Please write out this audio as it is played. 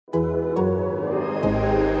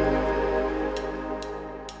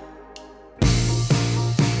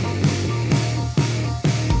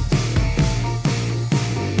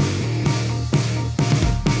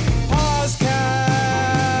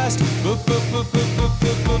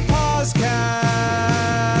Podcast.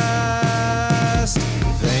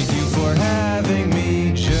 Thank you for having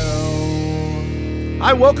me, Joe.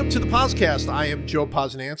 Hi, welcome to the podcast. I am Joe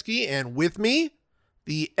Posnanski, and with me,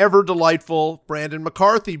 the ever delightful Brandon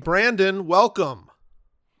McCarthy. Brandon, welcome.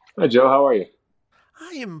 Hi, Joe. How are you?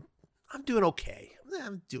 I'm doing okay.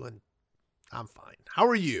 I'm fine. How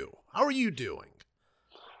are you? How are you doing?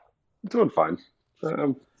 I'm doing fine.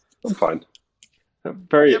 I'm fine.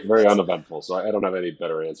 Very uneventful, so I don't have any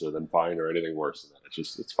better answer than fine or anything worse than that.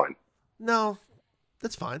 It's fine. No,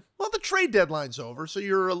 that's fine. Well, the trade deadline's over, so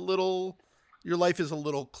your life is a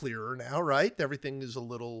little clearer now, right? Everything is a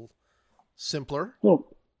little simpler. Well,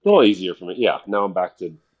 a little easier for me. Yeah, now I'm back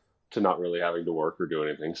to not really having to work or do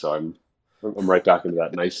anything, so I'm right back into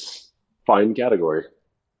that nice, fine category.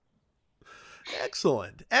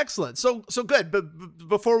 Excellent. So good. But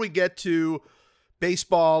before we get to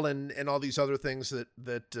baseball and all these other things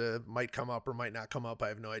that might come up or might not come up, I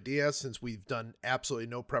have no idea, since we've done absolutely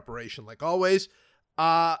no preparation like always.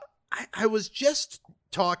 I was just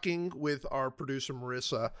talking with our producer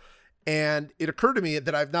Marissa, and it occurred to me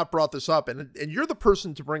that I've not brought this up, and you're the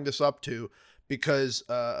person to bring this up to, because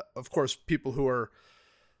of course people who are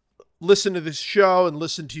listen to this show and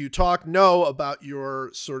listen to you talk know about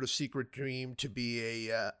your sort of secret dream to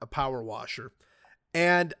be a power washer.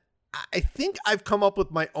 And I think I've come up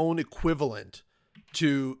with my own equivalent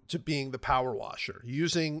to being the power washer,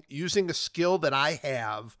 using a skill that I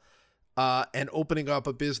have and opening up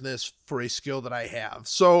a business for a skill that I have.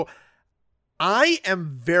 So I am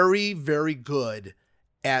very, very good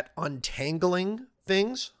at untangling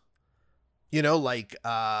things, like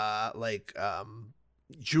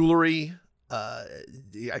jewelry.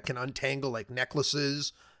 I can untangle like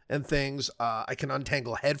necklaces and things. I can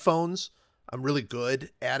untangle headphones. I'm really good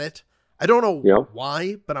at it. I don't know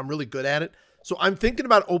why, but I'm really good at it. So I'm thinking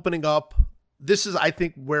about opening up. This is, I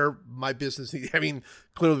think, where my business,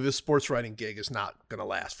 clearly the sports writing gig is not going to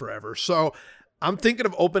last forever. So I'm thinking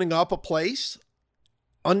of opening up a place,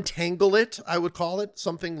 untangle it, I would call it,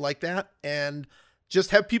 something like that, and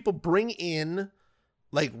just have people bring in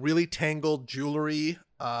like really tangled jewelry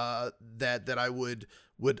that I would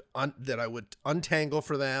untangle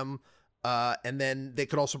for them. And then they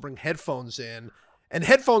could also bring headphones in, and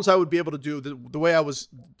headphones I would be able to do the way I was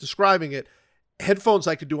describing it. Headphones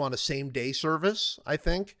I could do on a same day service, I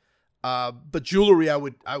think. But jewelry it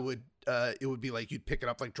would be like you'd pick it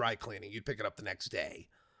up like dry cleaning. You'd pick it up the next day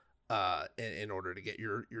in order to get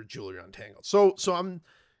your jewelry untangled. So I'm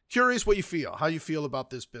curious how you feel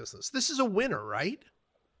about this business. This is a winner, right?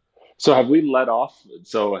 So have we let off?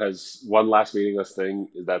 So has one last meaningless thing,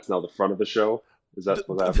 that's now the front of the show? Is that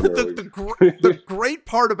what happened? The great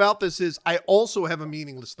part about this is I also have a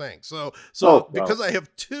meaningless thing. So because I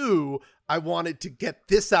have two, I wanted to get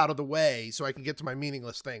this out of the way so I can get to my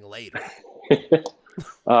meaningless thing later.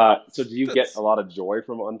 So do you get a lot of joy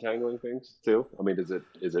from untangling things too?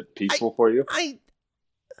 Is it peaceful for you?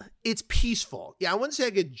 It's peaceful. Yeah, I wouldn't say I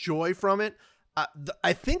get joy from it.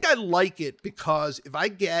 I think I like it because if I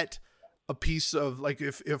get a piece of, like,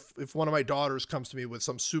 if one of my daughters comes to me with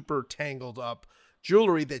some super tangled up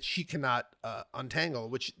jewelry that she cannot untangle,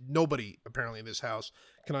 which nobody apparently in this house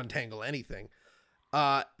can untangle anything,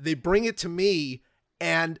 they bring it to me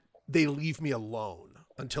and they leave me alone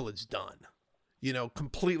until it's done,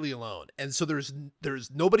 completely alone. And so there's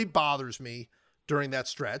nobody bothers me during that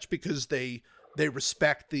stretch because they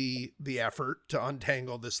respect the effort to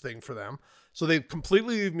untangle this thing for them. So they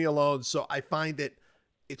completely leave me alone. So I find it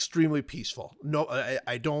extremely peaceful. No,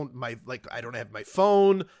 I don't have my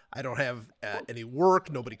phone. I don't have any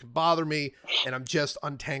work. Nobody can bother me. And I'm just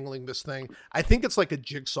untangling this thing. I think it's like a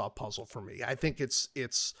jigsaw puzzle for me. I think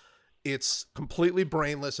it's completely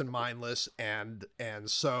brainless and mindless. And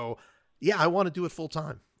so, yeah, I want to do it full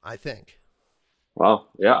time, I think. Well,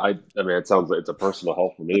 yeah, it sounds like it's a personal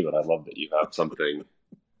help for me, but I love that you have something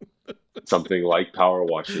like power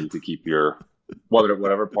washing to keep your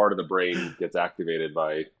whatever part of the brain gets activated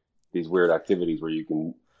by these weird activities where you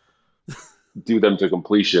can do them to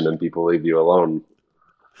completion and people leave you alone.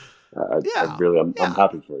 I'm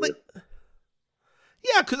happy for you.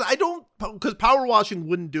 Yeah, because power washing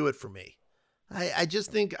wouldn't do it for me. I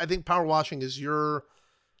think power washing is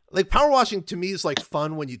power washing to me is like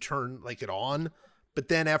fun when you turn like it on, but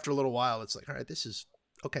then after a little while it's like, all right, this is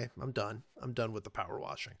okay. I'm done with the power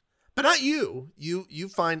washing. But not you. You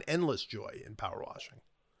find endless joy in power washing.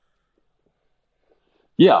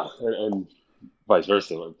 Yeah, and vice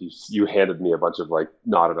versa. If you handed me a bunch of like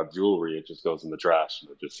knotted up jewelry, it just goes in the trash. And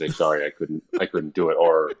I just say, sorry, I couldn't do it.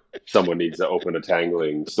 Or someone needs to open a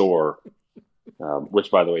tangling store, which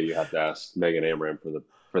by the way, you have to ask Megan Amram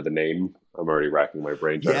for the name I'm already racking my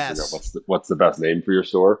brain trying to figure out Yes. what's the best name for your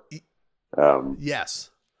store. Yes.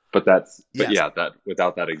 But Yes. yeah, that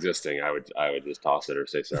without that existing, I would just toss it or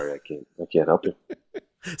say sorry, I can't help you.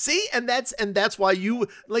 See, and that's why you,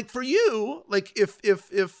 like, for you, like, if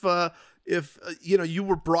you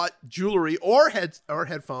were brought jewelry or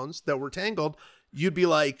headphones that were tangled, you'd be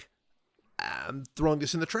like, I'm throwing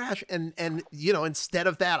this in the trash, and instead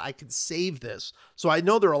of that, I could save this. So I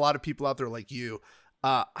know there are a lot of people out there like you.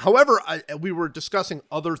 However, we were discussing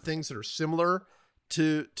other things that are similar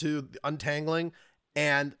to untangling,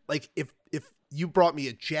 and like if you brought me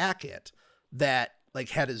a jacket that like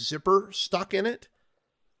had a zipper stuck in it,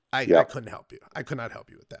 I couldn't help you. I could not help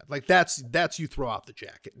you with that. Like that's you throw out the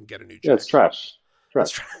jacket and get a new jacket. Yeah, it's trash.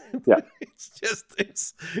 Yeah, it's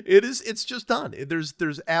just done.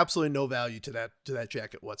 There's absolutely no value to that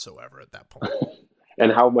jacket whatsoever at that point. And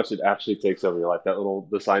how much it actually takes over your life. The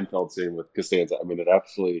Seinfeld scene with Costanza. I mean,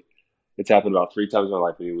 it's happened about 3 times in my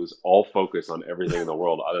life, and he was all focused on everything in the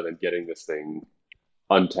world other than getting this thing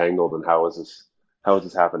untangled. And how is this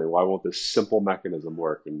happening? Why won't this simple mechanism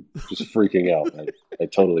work? And just freaking out. I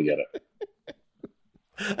totally get it.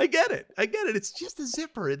 I get it. It's just a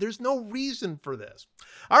zipper. There's no reason for this.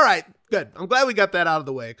 All right, good. I'm glad we got that out of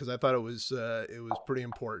the way because I thought it was pretty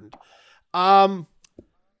important.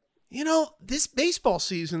 This baseball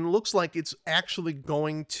season looks like it's actually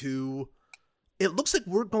going to. It looks like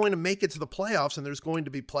we're going to make it to the playoffs, and there's going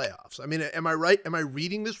to be playoffs. I mean, am I right? Am I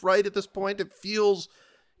reading this right at this point? It feels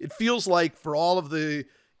like for all of the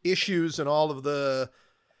issues and all of the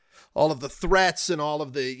threats and all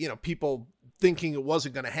of the people thinking it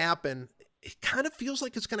wasn't going to happen, it kind of feels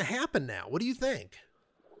like it's going to happen now. What do you think?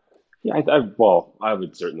 Yeah, I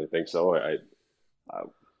would certainly think so.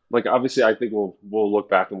 Like obviously, I think we'll look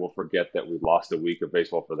back and we'll forget that we lost a week of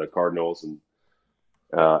baseball for the Cardinals and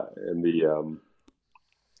the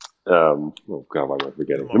oh God, why am I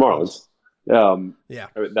forgetting the Marlins? Yeah,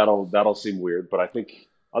 that'll seem weird, but I think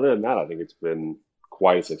other than that, I think it's been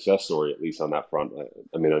quite a success story, at least on that front.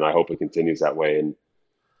 I mean, and I hope it continues that way. And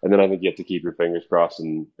then I think you have to keep your fingers crossed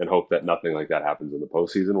and hope that nothing like that happens in the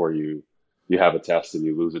postseason where you have a test and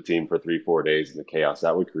you lose a team for 3-4 days and the chaos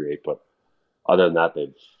that would create. But other than that,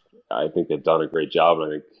 I think they've done a great job. And I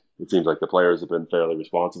think it seems like the players have been fairly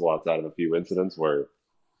responsible outside of a few incidents where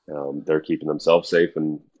they're keeping themselves safe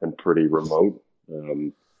and pretty remote.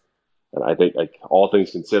 And I think, like, all things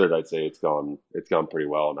considered, I'd say it's gone pretty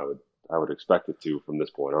well. And I would expect it to from this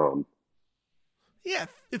point on. Yeah,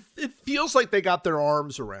 it feels like they got their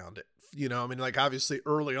arms around it. I mean, like, obviously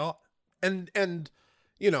early on, and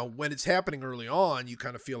when it's happening early on, you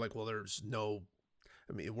kind of feel like, well, there's no.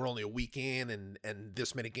 I mean, we're only a week in, and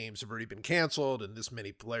this many games have already been canceled, and this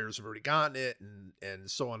many players have already gotten it,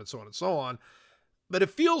 and so on and so on and so on. But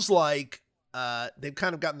it feels like they've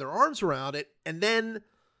kind of gotten their arms around it, and then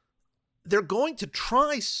they're going to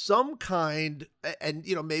try some kind, and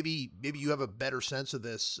maybe you have a better sense of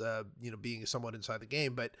this, being somewhat inside the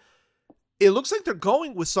game, but it looks like they're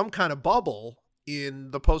going with some kind of bubble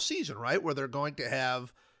in the postseason, right? Where they're going to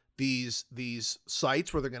have these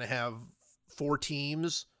sites where they're going to have 4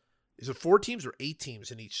 teams. Is it 4 teams or 8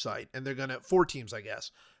 teams in each site? And they're going to 4 teams, I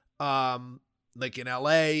guess. Like in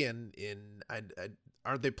LA and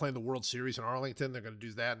aren't they playing the World Series in Arlington? They're going to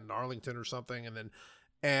do that in Arlington or something,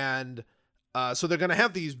 so they're going to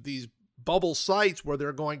have these bubble sites where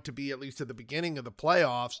they're going to be, at least at the beginning of the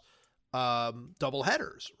playoffs, double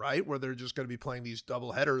headers, right? Where they're just going to be playing these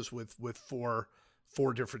double headers with four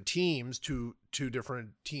different teams, two different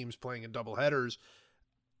teams playing in double headers.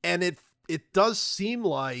 And it does seem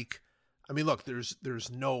like, I mean, look,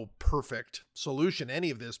 there's no perfect solution to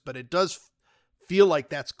any of this, but it does feel like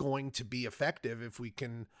that's going to be effective if we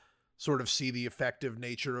can sort of see the effective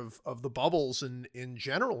nature of the bubbles in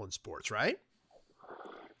general in sports, right?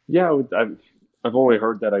 Yeah, I've only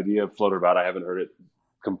heard that idea floated about. I haven't heard it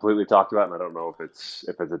completely talked about, and I don't know if it's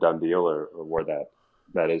a done deal or where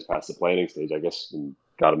that is past the planning stage. I guess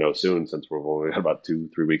got to know soon since we've only got about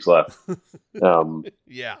 2-3 weeks left.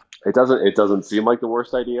 Yeah, it doesn't seem like the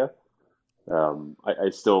worst idea. I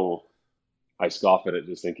scoff at it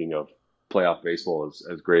just thinking of playoff baseball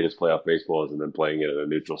as great as playoff baseball is, and then playing it at a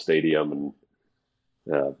neutral stadium,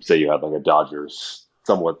 and say you have like a Dodgers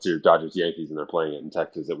Yankees, and they're playing it in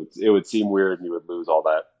Texas. It would seem weird, and you would lose all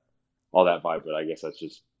that vibe. But I guess that's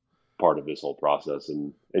just part of this whole process,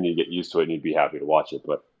 and you get used to it, and you'd be happy to watch it.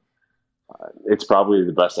 But it's probably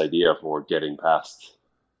the best idea for getting past,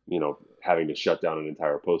 having to shut down an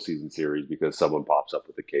entire postseason series because someone pops up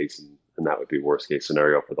with a case, and that would be worst case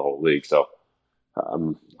scenario for the whole league. So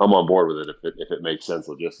I'm on board with it if it makes sense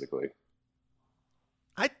logistically.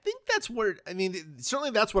 I think that's where, I mean,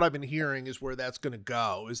 certainly that's what I've been hearing is where that's going to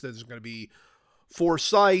go, is that there's going to be 4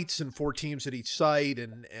 sites and 4 teams at each site.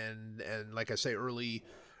 And like I say, early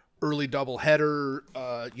double header,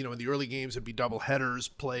 in the early games, it'd be double headers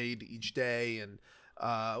played each day. And,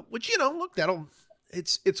 which, look,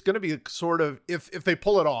 it's going to be a sort of, if they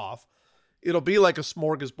pull it off, it'll be like a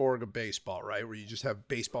smorgasbord of baseball, right? Where you just have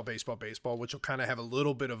baseball, which will kind of have a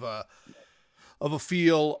little bit of a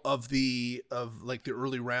feel of like the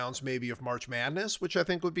early rounds, maybe of March Madness, which I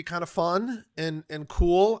think would be kind of fun and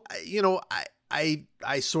cool.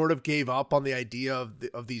 I sort of gave up on the idea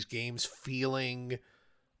of these games feeling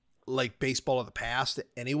like baseball of the past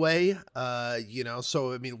anyway.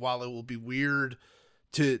 So, I mean, while it will be weird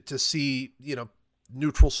to see,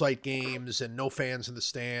 neutral site games and no fans in the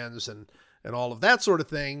stands and all of that sort of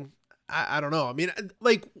thing, I don't know. I mean,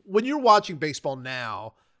 like when you're watching baseball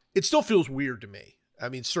now, it still feels weird to me. I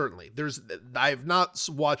mean, certainly I've not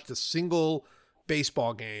watched a single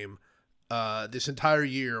baseball game this entire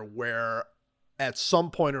year where at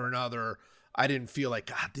some point or another, I didn't feel like,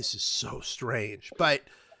 God, this is so strange. But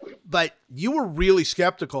you were really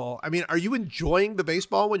skeptical. I mean, are you enjoying the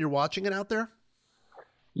baseball when you're watching it out there?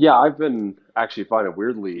 Yeah, I've been actually finding it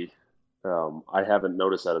weirdly. I haven't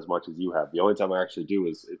noticed that as much as you have. The only time I actually do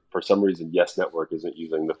is if, for some reason, Yes Network isn't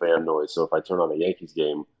using the fan noise. So if I turn on a Yankees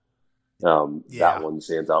game, that one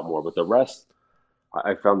stands out more. But the rest,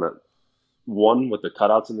 I found that one with the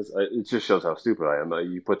cutouts in this, it just shows how stupid I am.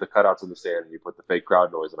 You put the cutouts in the stand, and you put the fake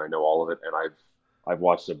crowd noise, and I know all of it. And I've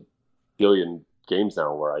watched a billion games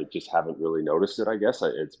now where I just haven't really noticed it. I guess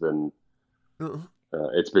it's been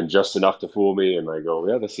just enough to fool me, and I go,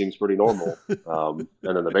 yeah, this seems pretty normal. And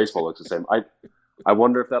then the baseball looks the same. I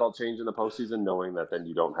wonder if that'll change in the postseason, knowing that then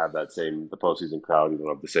you don't have the postseason crowd, you don't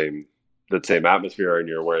have the same atmosphere, and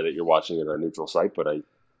you're aware that you're watching it on a neutral site. But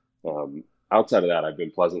outside of that, I've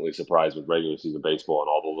been pleasantly surprised with regular season baseball and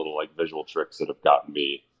all the little like visual tricks that have gotten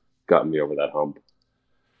me over that hump.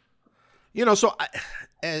 So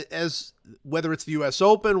as whether it's the U.S.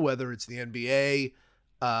 Open, whether it's the NBA,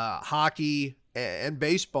 hockey, and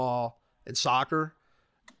baseball and soccer,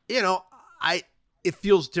 it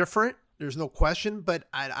feels different. There's no question, but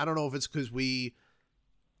I don't know if it's because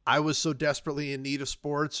I was so desperately in need of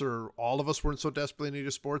sports, or all of us weren't so desperately in need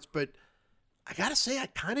of sports, but I gotta say, I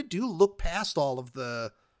kind of do look past all of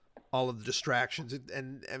the distractions,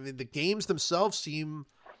 and I mean, the games themselves seem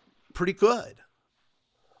pretty good.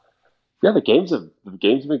 Yeah, the games have been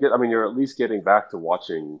good. I mean, you're at least getting back to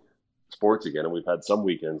watching sports again, and we've had some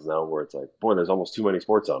weekends now where it's like, boy, there's almost too many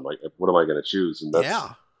sports on. Like, what am I going to choose? And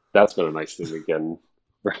that's been a nice thing again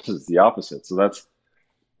versus the opposite. So that's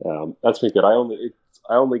been good.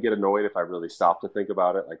 I only get annoyed if I really stop to think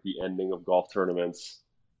about it, like the ending of golf tournaments,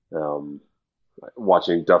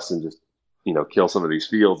 watching Dustin just kill some of these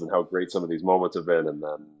fields and how great some of these moments have been, and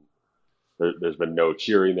then there's been no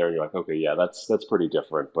cheering there, and you're like, okay, yeah, that's pretty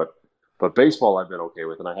different, but baseball I've been okay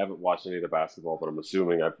with, and I haven't watched any of the basketball, but I'm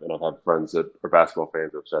assuming I've had friends that are basketball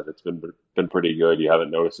fans who have said it's been pretty good. You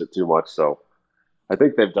haven't noticed it too much, so I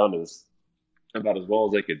think they've done about as well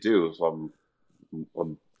as they could do. So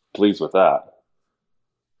I'm pleased with that.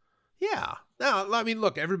 Yeah. No, I mean,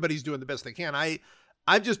 look, everybody's doing the best they can.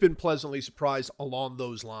 I've just been pleasantly surprised along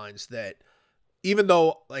those lines that even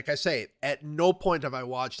though, like I say, at no point have I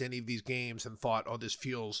watched any of these games and thought, oh, this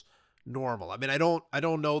feels normal. I mean, I don't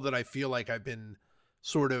know that I feel like I've been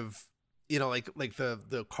sort of, like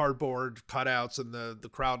the cardboard cutouts and the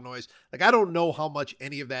crowd noise. Like, I don't know how much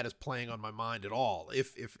any of that is playing on my mind at all,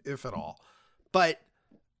 if at all. But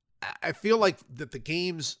I feel like that the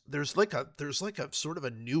games, there's like a sort of a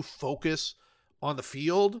new focus on the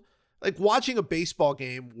field. Like watching a baseball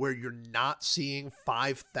game where you're not seeing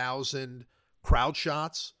 5,000 crowd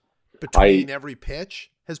shots between every pitch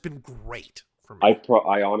has been great.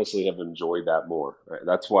 I honestly have enjoyed that more.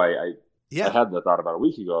 That's why I had the thought about a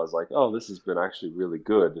week ago. I was like, oh, this has been actually really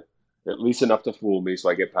good, at least enough to fool me so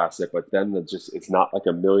I get past it. But then it's not like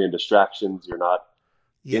a million distractions. You're not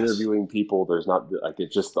interviewing people. There's not like,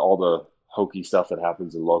 it's just all the hokey stuff that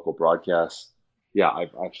happens in local broadcasts. Yeah,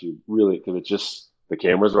 I've actually really, because it's just the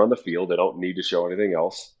cameras are on the field. They don't need to show anything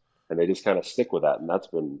else, and they just kind of stick with that. And that's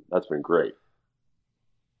been great.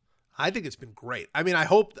 I think it's been great. I mean, I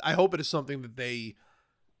hope it is something that they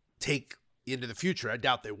take into the future. I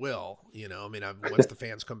doubt they will. I mean, once the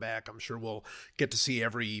fans come back, I'm sure we'll get to see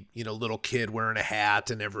every little kid wearing a hat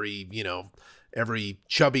and every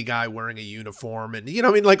chubby guy wearing a uniform, and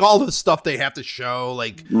I mean, like all the stuff they have to show,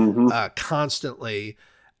 like constantly.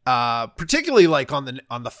 Particularly like on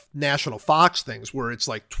the national Fox things where it's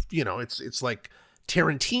like it's like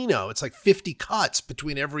Tarantino. It's like 50 cuts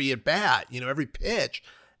between every at bat, every pitch.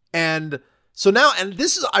 And so now, and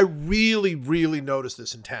this is, I really, really noticed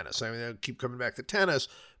this in tennis. I mean, I keep coming back to tennis,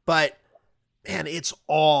 but man, it's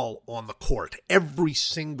all on the court. Every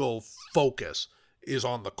single focus is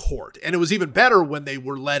on the court. And it was even better when they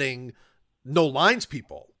were letting no lines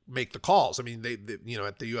people make the calls. I mean, they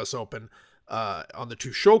at the U.S. Open, on the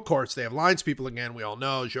 2 show courts, they have lines people again. We all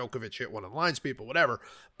know Djokovic hit one of the lines people, whatever.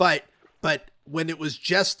 But when it was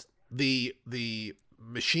just the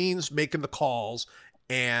machines making the calls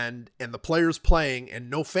and the players playing and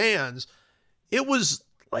no fans, it was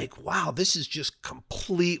like, wow, this is just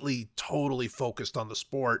completely, totally focused on the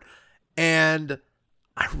sport. And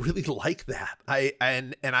I really like that.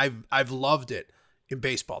 I've loved it in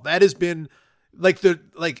baseball. That has been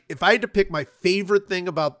if I had to pick my favorite thing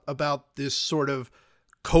about this sort of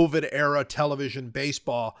COVID era television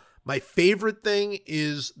baseball, my favorite thing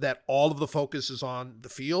is that all of the focus is on the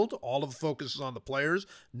field. All of the focus is on the players.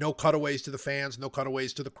 No cutaways to the fans, no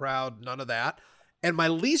cutaways to the crowd, none of that. And my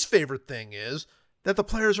least favorite thing is that the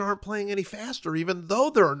players aren't playing any faster, even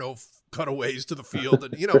though there are no cutaways to the field.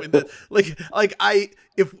 And,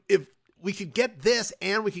 if we could get this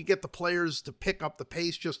and we could get the players to pick up the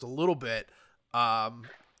pace just a little bit, I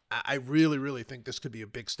really, really think this could be a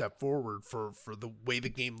big step forward for the way the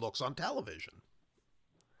game looks on television.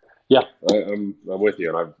 Yeah, I'm with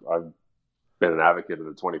you, and I've been an advocate of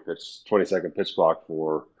the 20-second pitch clock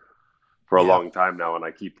for a long time now, and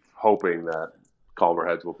I keep hoping that calmer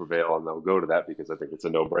heads will prevail and they'll go to that because I think it's a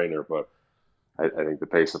no-brainer. But I think the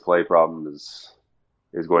pace of play problem is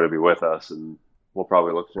going to be with us, and we'll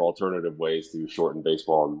probably look for alternative ways to shorten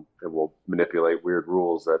baseball, and we'll manipulate weird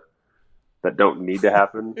rules that don't need to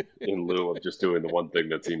happen in lieu of just doing the one thing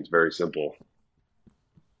that seems very simple.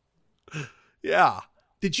 Yeah.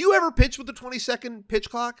 Did you ever pitch with the 20-second pitch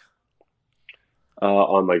clock?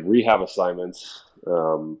 On like rehab assignments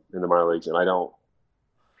in the minor leagues, and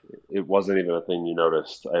it wasn't even a thing you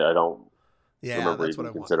noticed. I don't remember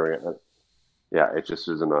even considering it. Yeah, it just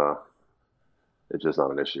isn't it's just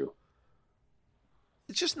not an issue.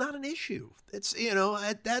 It's just not an issue. It's,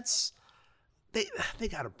 they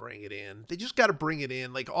got to bring it in. They just got to bring it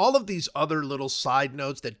in. Like all of these other little side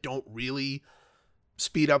notes that don't really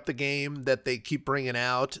speed up the game that they keep bringing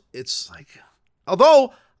out. It's like,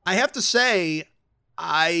 although I have to say,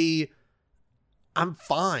 I'm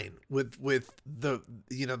fine with the,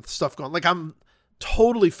 stuff going, like I'm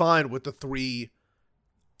totally fine with the 3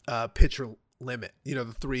 pitcher limit,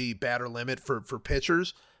 the 3 batter limit for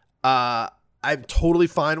pitchers. I'm totally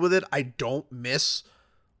fine with it. I don't miss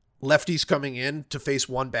lefties coming in to face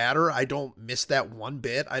one batter. I don't miss that one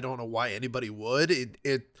bit. I don't know why anybody would.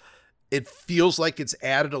 It feels like it's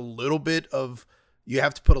added a little bit of, you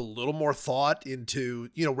have to put a little more thought into,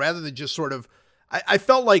 rather than just sort of, I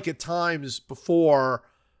felt like at times before,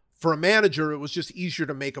 for a manager, it was just easier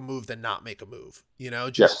to make a move than not make a move,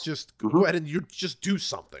 just go ahead and you just do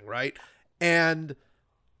something. Right. And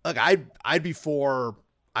look, I'd be for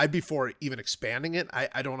even expanding it.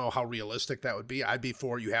 I don't know how realistic that would be. I'd be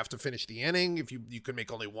for, you have to finish the inning. If you could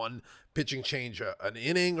make only one pitching change an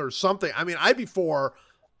inning or something. I mean, I'd be for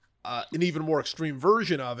an even more extreme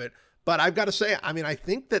version of it. But I've got to say, I mean, I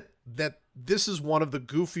think that this is one of the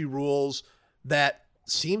goofy rules that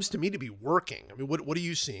seems to me to be working. I mean, what are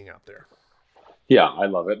you seeing out there? Yeah, I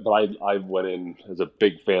love it. But I went in as a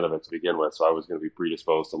big fan of it to begin with, so I was going to be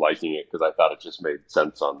predisposed to liking it because I thought it just made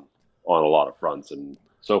sense on a lot of fronts. And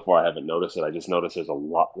so far, I haven't noticed it. I just noticed there's a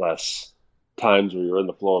lot less times where you're in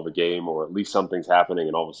the flow of a game, or at least something's happening,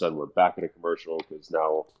 and all of a sudden we're back in a commercial because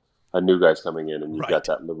now a new guy's coming in, and you've got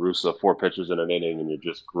that La Russa 4 pitchers in an inning, and you're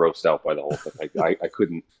just grossed out by the whole thing.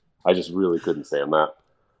 I just really couldn't stand that.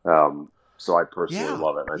 So I personally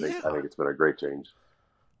love it. I think it's been a great change.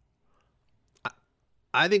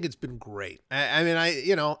 I think it's been great.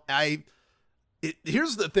 Here's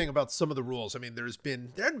the thing about some of the rules. I mean, there hasn't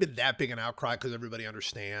been that big an outcry because everybody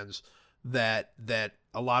understands that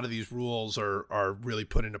a lot of these rules are really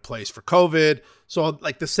put into place for COVID. So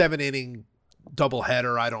like the 7-inning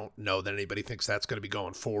doubleheader, I don't know that anybody thinks that's going to be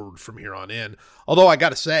going forward from here on in. Although I got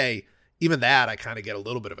to say, even that I kind of get a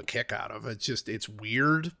little bit of a kick out of. It's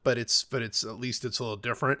weird, but it's at least it's a little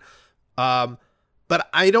different. But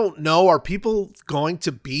I don't know. Are people going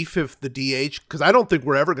to beef if the DH? Because I don't think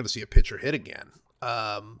we're ever going to see a pitcher hit again.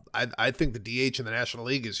 I think the DH in the National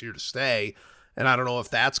League is here to stay, and I don't know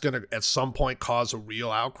if that's going to at some point cause a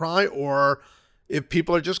real outcry, or if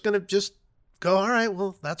people are just going to just go, all right,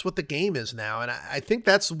 well, that's what the game is now. And I think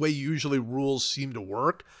that's the way usually rules seem to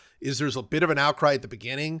work. Is there's a bit of an outcry at the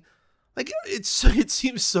beginning. Like it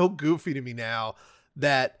seems so goofy to me now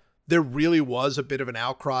that there really was a bit of an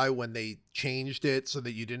outcry when they changed it so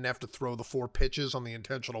that you didn't have to throw the 4 pitches on the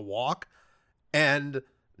intentional walk. And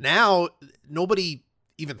now nobody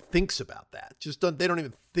even thinks about that. They don't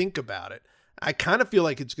even think about it. I kind of feel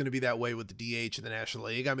like it's going to be that way with the DH in the National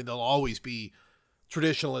League. I mean, there'll always be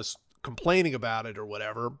traditionalists complaining about it or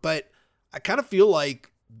whatever, but I kind of feel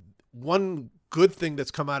like one good thing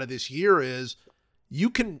that's come out of this year is you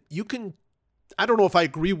can, I don't know if I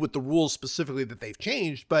agree with the rules specifically that they've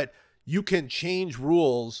changed, but you can change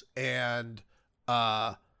rules and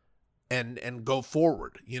go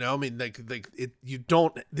forward. You know, I mean,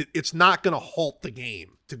 it's not going to halt the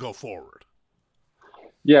game to go forward.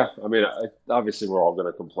 Yeah, I mean, obviously we're all going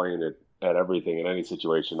to complain at everything in any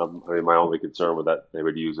situation. I mean, my only concern with that they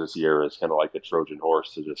would use this year is kind of like a Trojan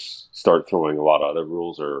horse to just start throwing a lot of other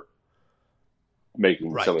rules or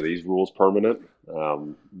making some of these rules permanent.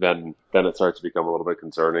 Then it starts to become a little bit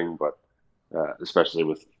concerning, but especially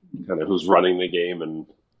with kind of who's running the game and,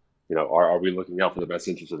 you know, are we looking out for the best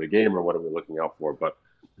interest of the game or what are we looking out for? But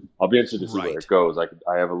I'll be interested to see where it goes. I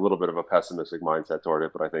have a little bit of a pessimistic mindset toward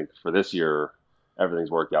it, but I think for this year,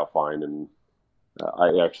 everything's worked out fine. And I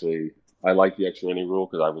like the extra inning rule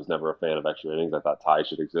because I was never a fan of extra innings. I thought ties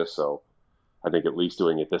should exist. So I think at least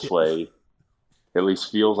doing it this way at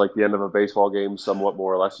least feels like the end of a baseball game, somewhat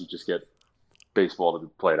more or less. You just get baseball to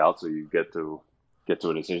be played out, so you get to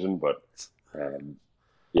a decision. But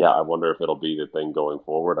yeah, I wonder if it'll be the thing going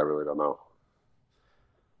forward. I really don't know.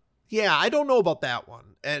 Yeah, I don't know about that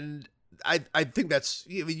one, and I think that's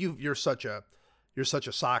you're such a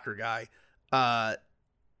soccer guy.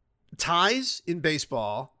 Ties in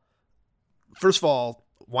baseball, first of all,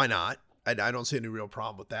 why not? I don't see any real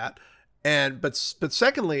problem with that. But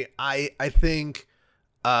secondly, I think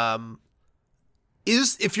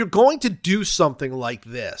if you're going to do something like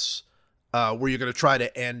this, where you're going to try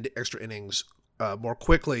to end extra innings more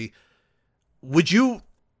quickly, would you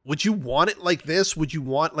want it like this? Would you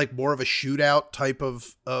want like more of a shootout type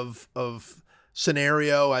of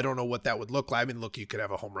scenario? I don't know what that would look like. I mean, look, you could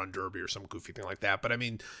have a home run derby or some goofy thing like that, but I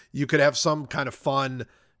mean, you could have some kind of fun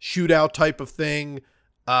shootout type of thing.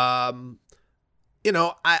 You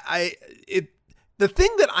know, the thing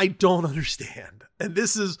that I don't understand, and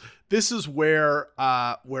this is where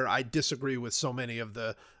I disagree with so many of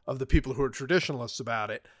the people who are traditionalists about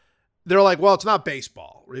it. They're like, well, it's not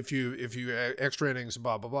baseball. If you extra innings,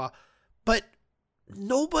 blah blah blah, but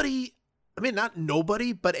nobody. I mean, not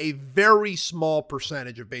nobody, but a very small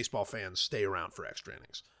percentage of baseball fans stay around for extra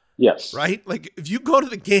innings. Yes. Right? Like if you go to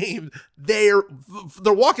the game, they're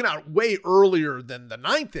walking out way earlier than the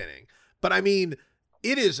 9th inning. But I mean,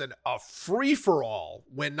 it is a free-for-all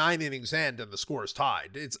when 9 innings end and the score is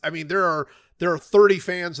tied. There are 30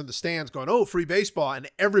 fans in the stands going, oh, free baseball, and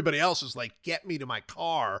everybody else is like, get me to my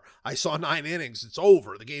car. I saw 9 innings. It's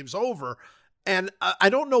over. The game's over. And I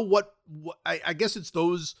don't know what I guess it's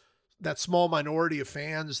that small minority of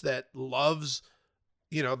fans that loves,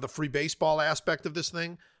 you know, the free baseball aspect of this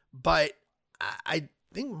thing. But I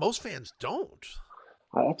think most fans don't.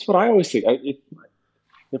 That's what I always think.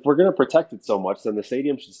 If we're going to protect it so much, then the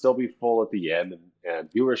stadium should still be full at the end, and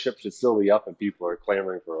viewership should still be up, and people are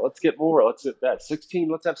clamoring for, let's get more, let's get that 16,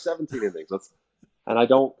 let's have 17 innings. And I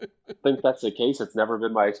don't think that's the case. It's never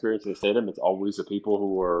been my experience in the stadium. It's always the people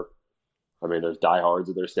who are, I mean, there's diehards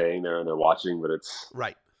that are staying there and they're watching, but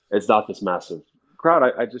it's not this massive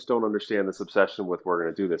crowd. I just don't understand this obsession with we're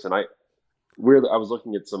going to do this. And I was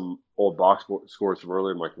looking at some old box scores from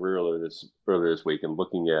earlier in my career earlier this week and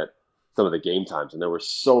looking at some of the game times, and there were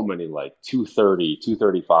so many like 2:30,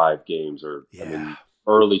 2:35 games, or I mean,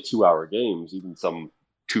 early 2-hour games, even some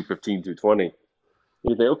 2:15, 2:20.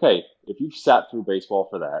 You think, okay, if you've sat through baseball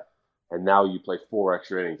for that, and now you play 4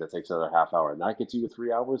 extra innings, that takes another half hour, and that gets you to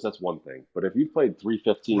 3 hours, that's one thing. But if you've played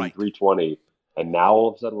 3:15, 3:20, and now all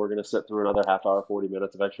of a sudden we're going to sit through another half hour, 40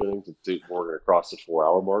 minutes of extra innings, and we're going to cross the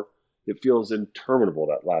 4-hour mark, it feels interminable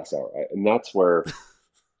that last hour. And that's where,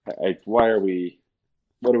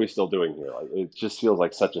 what are we still doing here? Like, it just feels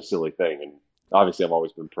like such a silly thing. And obviously I've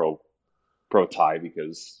always been pro tie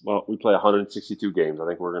because, well, we play 162 games. I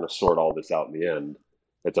think we're going to sort all this out in the end.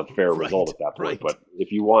 It's a fair result at that point. But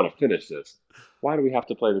if you want to finish this, why do we have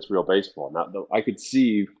to play this real baseball? I could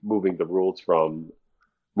see moving the rules from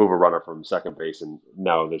move a runner from second base, and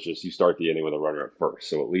now there's just, you start the inning with a runner at first.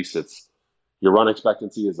 So at least your run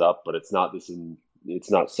expectancy is up, but it's not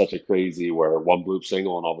such a crazy where one bloop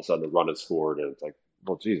single and all of a sudden the run is scored. And it's like,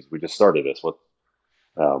 well, geez, we just started this.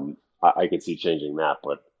 I could see changing that,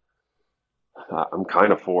 but I'm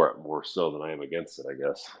kind of for it more so than I am against it, I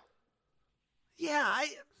guess. Yeah,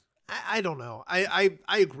 I don't know. I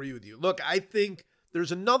agree with you. Look, I think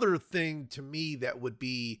there's another thing to me that would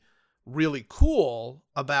be really cool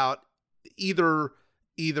about either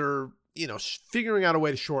figuring out a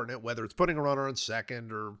way to shorten it, whether it's putting a runner on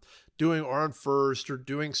second or on first or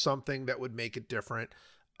doing something that would make it different,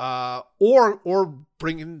 or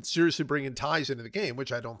seriously bringing ties into the game,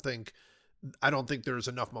 which I don't think there's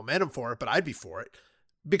enough momentum for it, but I'd be for it,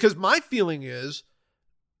 because my feeling is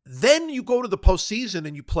then you go to the postseason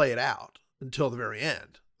and you play it out until the very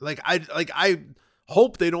end. I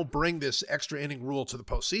hope they don't bring this extra inning rule to the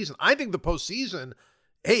postseason. I think the postseason,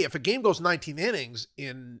 hey, if a game goes 19 innings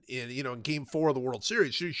in game 4 of the World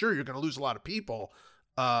Series, sure you're going to lose a lot of people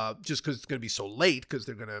just because it's going to be so late, because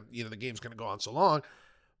they're going to, the game's going to go on so long.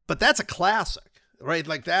 But that's a classic, right?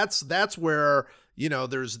 Like that's where,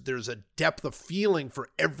 there's a depth of feeling for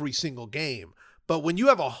every single game. But when you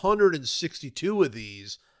have 162 of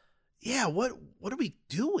these, yeah, what are we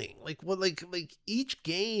doing? Like each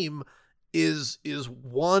game is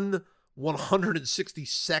one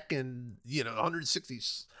 162nd,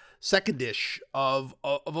 162nd-ish of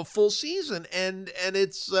a full season, and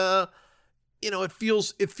it's it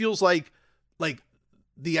feels like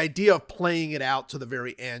the idea of playing it out to the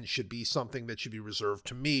very end should be something that should be reserved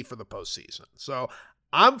to me for the postseason. So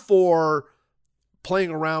I'm for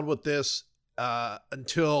playing around with this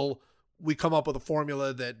until we come up with a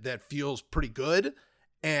formula that feels pretty good,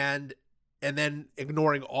 and then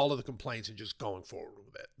ignoring all of the complaints and just going forward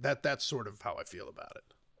with it. That's sort of how I feel about it.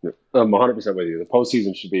 I'm 100% with you. The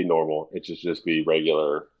postseason should be normal. It should just be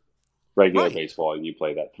regular right. Baseball, and you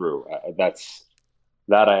play that through.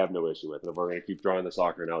 That I have no issue with. And if we're going to keep drawing the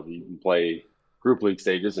soccer analogy, you can play group league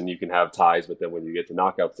stages and you can have ties, but then when you get to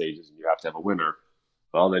knockout stages and you have to have a winner,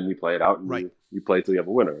 well, then you play it out and right. you play till you have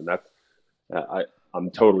a winner. And that's I'm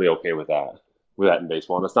totally okay with that in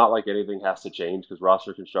baseball. And it's not like anything has to change, because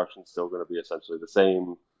roster construction is still going to be essentially the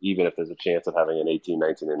same, even if there's a chance of having an 18,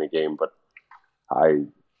 19 inning game. But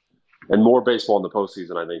and more baseball in the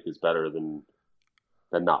postseason, I think, is better than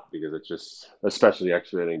not, because it's just, especially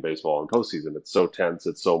extra inning baseball in postseason, it's so tense,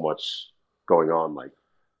 it's so much going on. Like,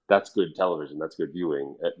 that's good television, that's good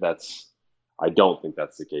viewing. I don't think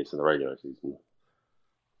that's the case in the regular season.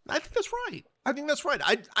 I think that's right.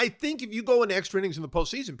 I think if you go into extra innings in the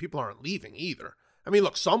postseason, people aren't leaving either. I mean,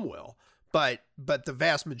 look, some will, but the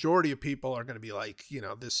vast majority of people are going to be like,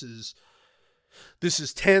 this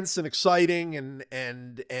is tense and exciting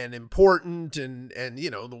and important, and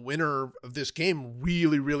the winner of this game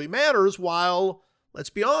really, really matters. While, let's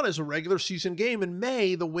be honest, a regular season game in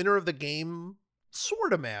May, the winner of the game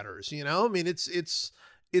sort of matters. I mean, it's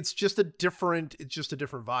just a different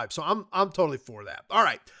vibe. So I'm totally for that. All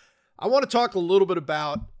right. I want to talk a little bit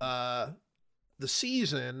about the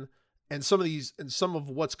season and some of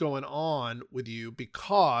what's going on with you,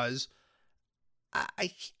 because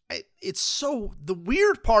the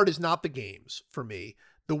weird part is not the games for me.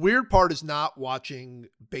 The weird part is not watching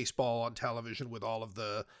baseball on television with all of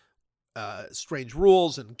the strange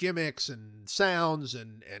rules and gimmicks and sounds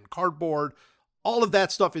and cardboard. All of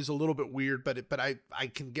that stuff is a little bit weird, but I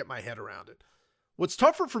can get my head around it. What's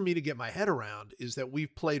tougher for me to get my head around is that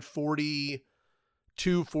we've played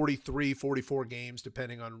 42, 43, 44 games,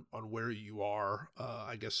 depending on where you are.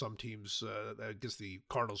 I guess some teams, I guess the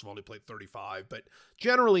Cardinals have only played 35, but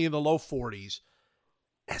generally in the low 40s.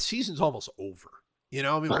 That season's almost over.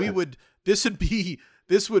 I mean,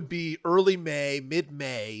 this would be early May,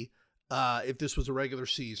 mid-May, if this was a regular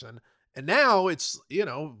season. And now it's,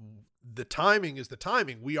 the timing is the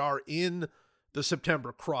timing. We are in the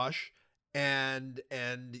September crush, and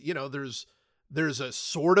there's a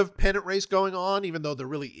sort of pennant race going on, even though there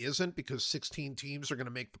really isn't, because 16 teams are going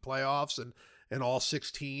to make the playoffs, and all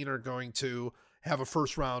 16 are going to have a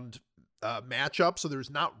first round matchup. So there's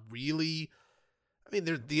not really, I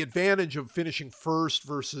mean, the advantage of finishing first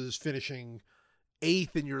versus finishing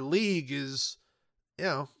 8th in your league is,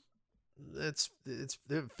 it's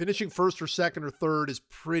finishing first or second or third is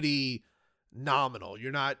pretty nominal.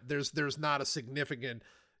 There's not a significant,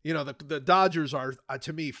 the Dodgers are,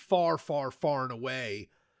 to me, far, far, far and away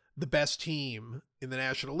the best team in the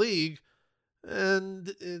National League.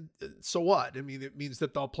 And so what? I mean, it means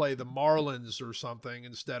that they'll play the Marlins or something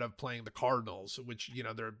instead of playing the Cardinals, which,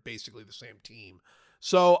 they're basically the same team.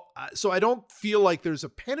 So I don't feel like there's a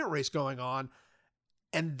pennant race going on,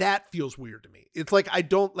 and that feels weird to me. It's like I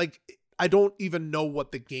don't even know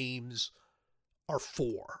what the games are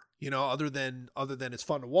for, other than it's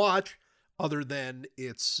fun to watch, other than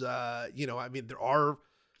it's, I mean, there are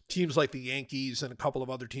teams like the Yankees and a couple of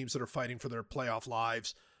other teams that are fighting for their playoff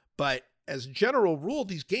lives. But as a general rule,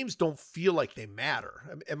 these games don't feel like they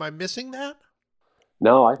matter. Am I missing that?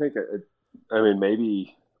 No, I think,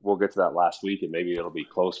 maybe we'll get to that last week, and maybe it'll be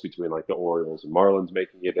close between like the Orioles and Marlins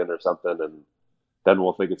making it in or something, and then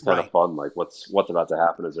we'll think it's kind of fun. Like what's about to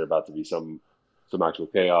happen? Is there about to be some actual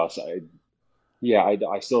chaos? I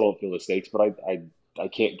still don't feel the stakes, but I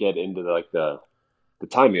can't get into the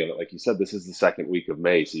timing of it. Like you said, this is the second week of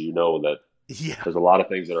May, so you know that there's a lot of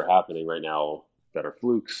things that are happening right now that are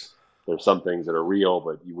flukes. There's some things that are real,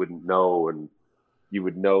 but you wouldn't know, and you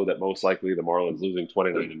would know that most likely the Marlins losing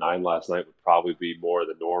 29-9 last night would probably be more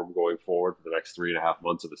the norm going forward for the next 3.5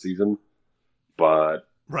 months of the season. But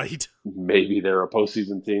maybe they're a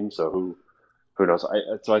postseason team, so who knows?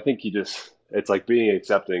 So I think it's like being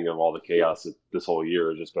accepting of all the chaos that this whole year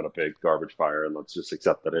has just been a big garbage fire, and let's just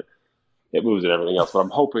accept that it moves and everything else. But I'm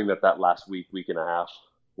hoping that last week and a half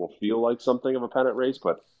will feel like something of a pennant race,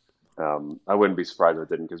 but I wouldn't be surprised if it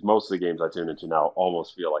didn't, because most of the games I tune into now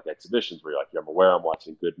almost feel like exhibitions where you're like, I'm aware I'm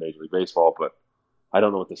watching good Major League Baseball, but I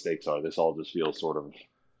don't know what the stakes are. This all just feels sort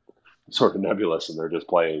of nebulous, and they're just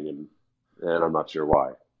playing, and I'm not sure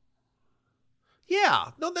why.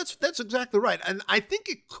 Yeah, no, that's exactly right. And I think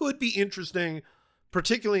it could be interesting,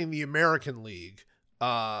 particularly in the American League,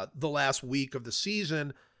 the last week of the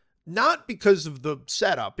season, not because of the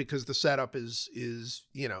setup, because the setup is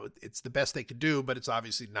it's the best they could do, but it's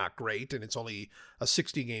obviously not great, and it's only a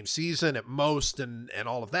 60-game season at most, and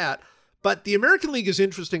all of that. But the American League is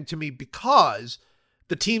interesting to me because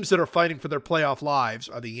the teams that are fighting for their playoff lives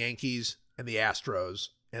are the Yankees and the Astros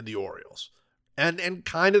and the Orioles, and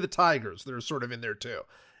kind of the Tigers that are sort of in there too.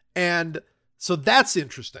 And so that's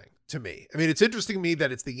interesting to me. I mean, it's interesting to me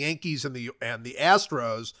that it's the Yankees and the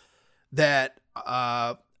Astros that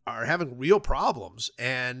are having real problems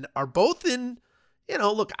and are both in,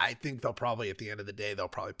 look, I think they'll probably, at the end of the day, they'll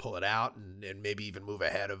probably pull it out and maybe even move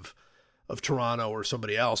ahead of Toronto or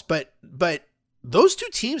somebody else. But those two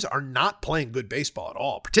teams are not playing good baseball at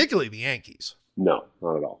all, particularly the Yankees. No,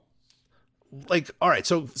 not at all. Like, all right,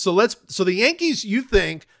 so the Yankees, you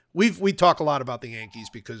think we talk a lot about the Yankees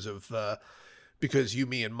because you,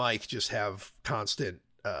 me, and Mike just have constant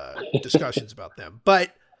discussions about them.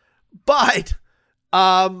 But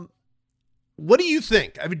what do you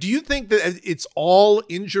think? I mean, do you think that it's all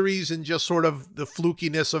injuries and just sort of the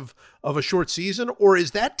flukiness of a short season, or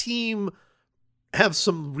is that team have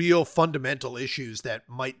some real fundamental issues that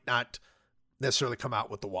might not necessarily come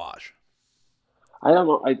out with the wash? I don't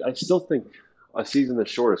know. I still think a season this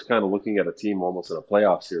short is kind of looking at a team almost in a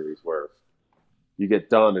playoff series where you get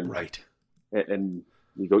done and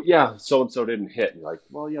you go, yeah, so-and-so didn't hit. And you're like,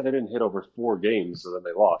 well, yeah, they didn't hit over 4 games, so then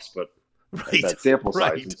they lost. But that sample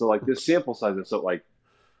size. And so like this sample size is so like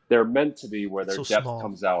they're meant to be where their depth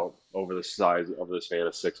comes out over the span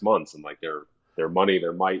of 6 months, and like their money,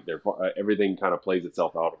 their might, everything kind of plays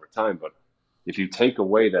itself out over time. But if you take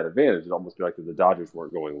away that advantage, it almost be like the Dodgers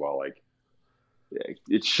weren't going well. Like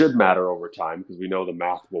it should matter over time because we know the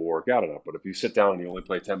math will work out enough. But if you sit down and you only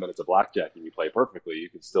play 10 minutes of blackjack and you play perfectly, you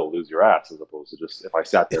can still lose your ass, as opposed to just if I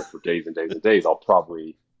sat there for days and days and days, I'll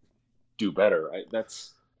probably do better.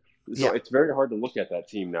 It's very hard to look at that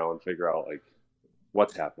team now and figure out like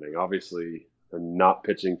what's happening. Obviously, they're not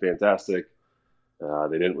pitching fantastic.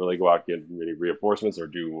 They didn't really go out and get many reinforcements or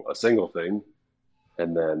do a single thing.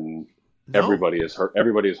 And then everybody is hurt.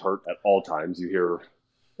 Everybody is hurt at all times. You hear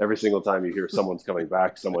every single time you hear someone's coming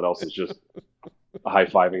back, someone else is just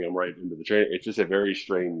high-fiving them right into the train. It's just a very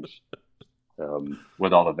strange,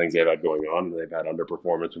 with all the things they've had going on, and they've had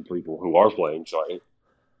underperformance from people who are playing. So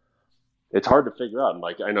it's hard to figure out. And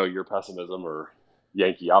like, I know your pessimism or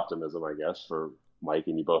Yankee optimism, I guess, for Mike,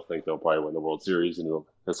 and you both think they'll probably win the World Series, and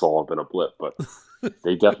this will all have been a blip, but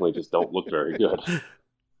they definitely just don't look very good.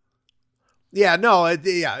 Yeah, no,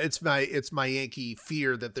 it's my Yankee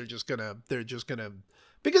fear that they're just gonna,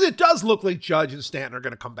 because it does look like Judge and Stanton are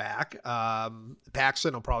gonna come back.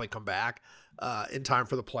 Paxton will probably come back in time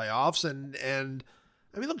for the playoffs, and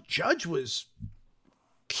I mean, look, Judge was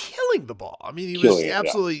killing the ball. I mean, he was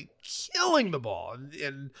absolutely killing the ball,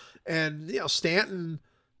 and Stanton,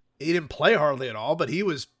 he didn't play hardly at all, but he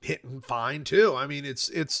was hitting fine too. I mean,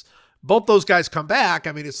 it's both those guys come back.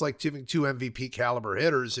 I mean, it's like giving 2 MVP caliber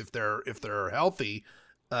hitters if they're healthy.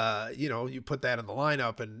 You put that in the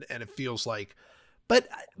lineup, and it feels like. But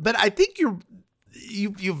I think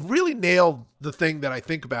you've really nailed the thing that I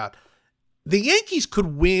think about. The Yankees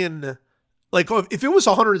could win, like if it was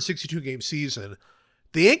a 162 game season,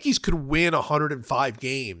 the Yankees could win 105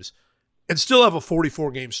 games and still have a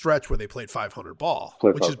 44 game stretch where they played 500 ball,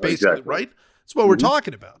 which is basically right. That's what we're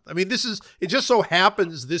talking about. I mean, it just so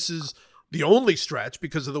happens this is the only stretch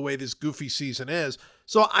because of the way this goofy season is.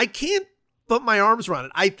 So I can't put my arms around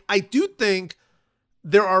it. I do think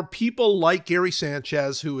there are people like Gary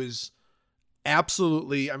Sanchez, who is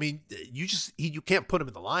absolutely. I mean, you can't put him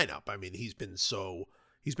in the lineup. I mean, he's been so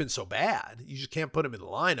bad. You just can't put him in the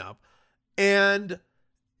lineup. And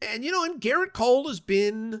and Garrett Cole has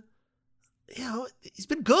been, he's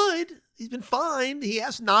been good. He's been fine. He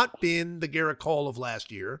has not been the Garrett Cole of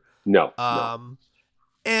last year. No.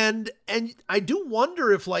 And I do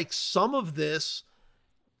wonder if like some of this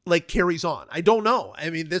like carries on. I don't know. I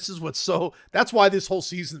mean, that's why this whole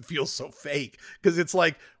season feels so fake, because it's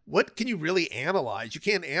like, what can you really analyze? You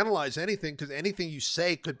can't analyze anything, because anything you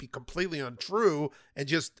say could be completely untrue and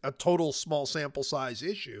just a total small sample size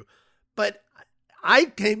issue. But I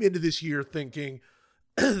came into this year thinking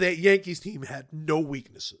that Yankees team had no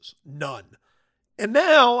weaknesses, none. And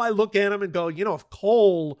now I look at him and go, if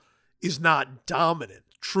Cole is not dominant,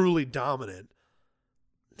 truly dominant,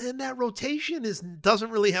 then that rotation doesn't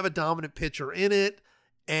really have a dominant pitcher in it.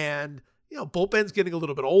 And, bullpen's getting a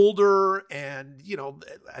little bit older. And,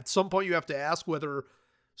 at some point you have to ask whether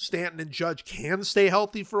Stanton and Judge can stay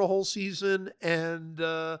healthy for a whole season, and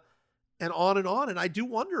on and on. And I do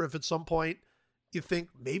wonder if at some point you think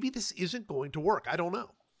maybe this isn't going to work. I don't know.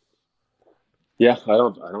 Yeah, I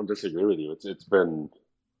don't disagree with you. It's been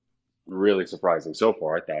really surprising so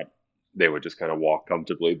far. I thought they would just kind of walk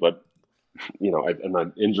comfortably, but and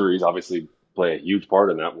the injuries obviously play a huge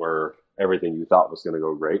part in that, where everything you thought was going to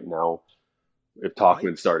go great. Now, if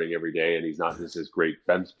Tauchman's starting every day and he's not just this great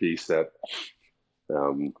bench piece, that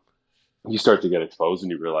you start to get exposed,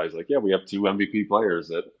 and you realize, like, yeah, we have 2 MVP players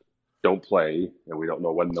that don't play, and we don't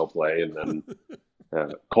know when they'll play. And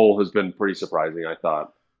then Cole has been pretty surprising. I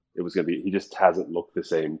thought it was going to be, he just hasn't looked the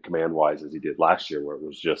same command-wise as he did last year, where it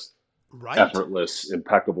was just effortless,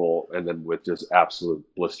 impeccable, and then with just absolute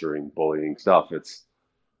blistering, bullying stuff.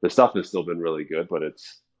 The stuff has still been really good, but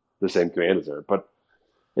it's the same command as there. But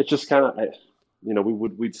it's just kind of,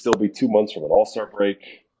 we'd still be 2 months from an All-Star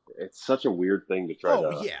break. It's such a weird thing to try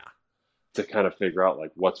to kind of figure out,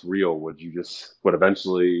 like, what's real. Would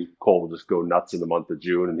eventually Cole will just go nuts in the month of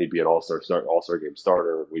June and he'd be an All-Star game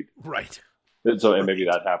starter. And maybe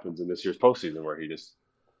that happens in this year's postseason, where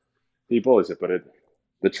he bullies it. But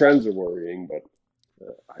the trends are worrying, but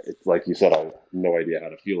it's like you said, I have no idea how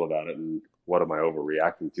to feel about it, and what am I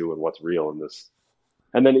overreacting to, and what's real in this.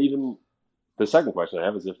 And then even the second question I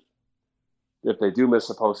have is, if they do miss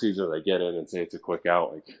the postseason, or they get in and say it's a quick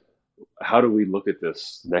out, like, how do we look at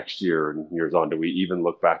this next year and years on? Do we even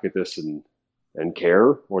look back at this and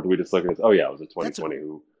care, or do we just look at this, oh yeah, it was a 2020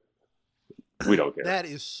 who we don't care? That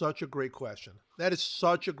is such a great question.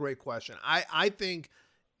 I think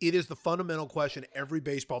it is the fundamental question every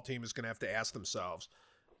baseball team is going to have to ask themselves,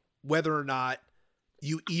 whether or not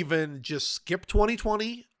you even just skip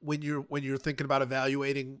 2020 when you're thinking about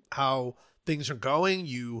evaluating how things are going.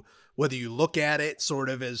 Whether you look at it sort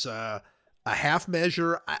of as a half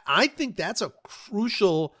measure. I think that's a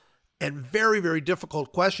crucial and very, very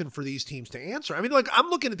difficult question for these teams to answer. I mean, like, I'm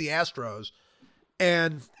looking at the Astros,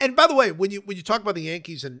 and by the way, when you talk about the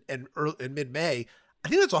Yankees in mid-May, I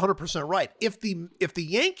think that's 100% right. If the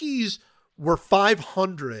Yankees were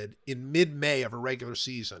 500 in mid-May of a regular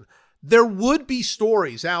season, there would be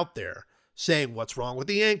stories out there saying, what's wrong with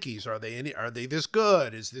the Yankees? Are they this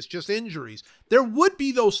good? Is this just injuries? There would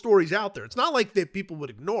be those stories out there. It's not like that people would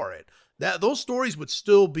ignore it. Those stories would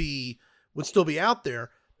still be out there,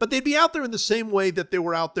 but they'd be out there in the same way that they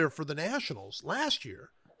were out there for the Nationals last year,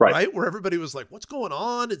 right? Where everybody was like, what's going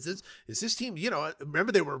on? Is this team,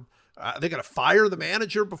 remember they were, they got to fire the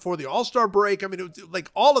manager before the All-Star break. I mean, it was, like,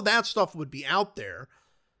 all of that stuff would be out there,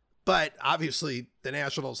 but obviously the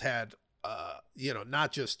Nationals had,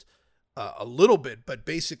 not just a little bit, but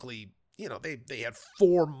basically, they had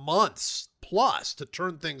 4 months plus to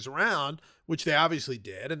turn things around, which they obviously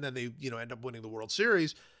did. And then they, end up winning the World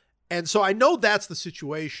Series. And so I know that's the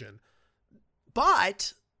situation,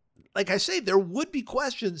 but like I say, there would be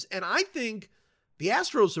questions. And I think the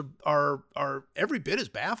Astros are every bit as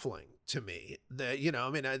baffling to me.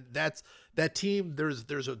 That's that team.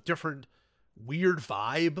 There's a different weird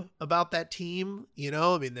vibe about that team.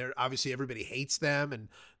 They're obviously, everybody hates them, and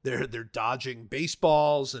they're dodging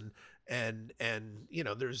baseballs, and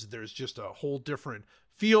there's just a whole different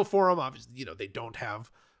feel for them. Obviously, they don't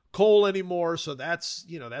have Cole anymore, so that's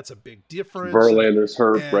a big difference. Verlander's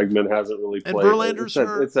hurt. Bregman hasn't really played. And Verlander's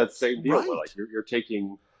hurt. It's that same deal, where, like,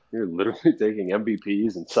 you're literally taking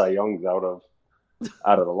MVPs and Cy Youngs out of the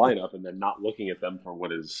lineup, and then not looking at them for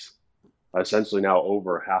what is essentially now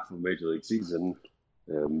over half of a major league season,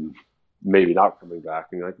 maybe not coming back.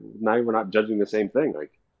 And like, now we're not judging the same thing.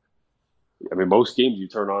 Like, I mean, most games you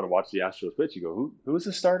turn on and watch the Astros pitch, you go, who is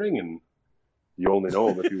this starting? And you only know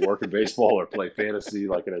him if you work in baseball or play fantasy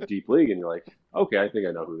like in a deep league, and you're like, okay, I think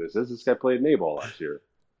I know who this is. This guy played in A-ball last year.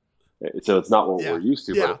 So it's not what we're used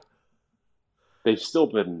to, but they've still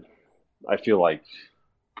been, I feel like,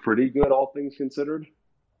 pretty good, all things considered,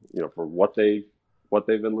 for what they've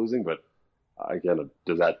been losing. But again,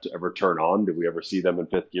 does that ever turn on? Do we ever see them in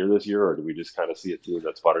fifth gear this year, or do we just kind of see a team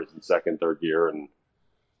that sputters in second, third gear, and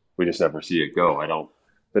we just never see it go?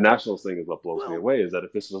 The Nationals thing is what blows me away, is that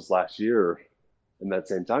if this was last year, in that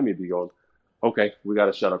same time, you'd be going, okay, we got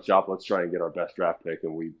to shut up shop. Let's try and get our best draft pick,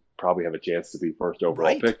 and we probably have a chance to be first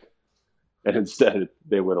overall pick. And instead,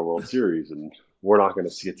 they win a World Series, and we're not going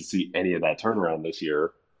to get to see any of that turnaround this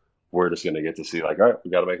year. We're just going to get to see, like, all right,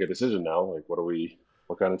 we got to make a decision now. Like,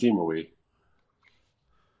 what kind of team are we?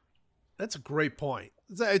 That's a great point.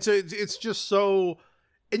 It's just so,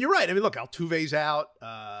 and you're right. I mean, look, Altuve's out.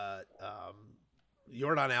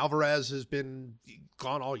 Yordan Alvarez has been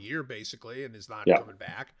gone all year basically, and is not coming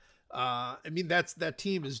back. I mean, that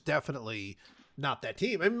team is definitely not that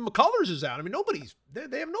team. I mean, McCullers is out. I mean,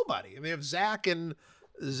 they have nobody. I mean, they have Zach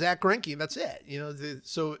Greinke, and that's it.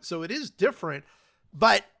 So it is different,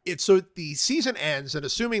 but the season ends, and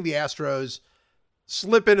assuming the Astros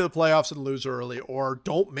slip into the playoffs and lose early, or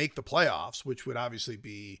don't make the playoffs, which would obviously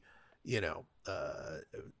be,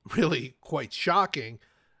 really quite shocking.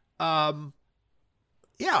 How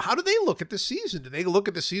do they look at the season? Do they look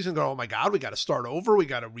at the season and go, oh my God, we got to start over. We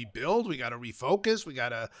got to rebuild. We got to refocus. We got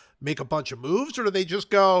to make a bunch of moves. Or do they just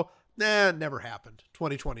go, nah, never happened.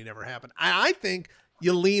 2020 never happened. I think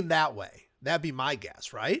you lean that way. That'd be my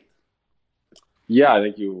guess, right? Yeah, I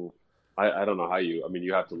think I don't know how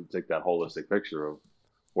you have to take that holistic picture of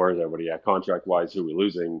where is everybody at contract wise, who are we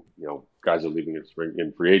losing? Guys are leaving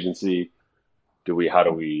in free agency. How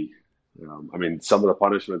do we, some of the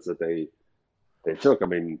punishments that they took,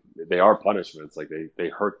 they are punishments. Like they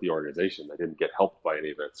hurt the organization. They didn't get helped by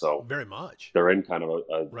any of it. So very much they're in kind of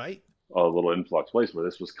a little influx place where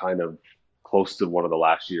this was kind of close to one of the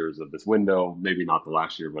last years of this window. Maybe not the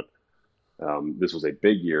last year, but this was a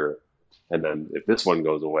big year. And then if this one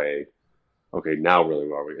goes away, okay, now really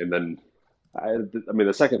where are we? And then,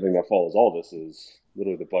 the second thing that follows all this is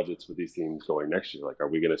literally the budgets with these teams going next year. Like, are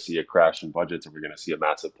we going to see a crash in budgets? Are we going to see a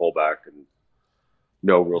massive pullback and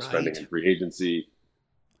no real spending in free agency?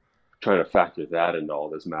 Trying to factor that into all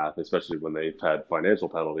this math, especially when they've had financial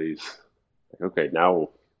penalties. Like, okay, now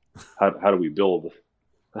how do we build?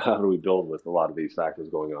 How do we build with a lot of these factors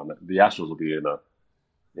going on? The Astros will be in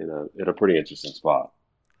a pretty interesting spot.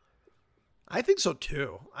 I think so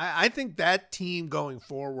too. I think that team going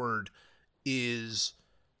forward is,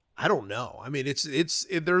 I don't know. I mean,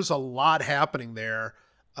 there's a lot happening there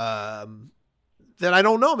that I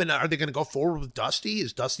don't know. I mean, are they going to go forward with Dusty?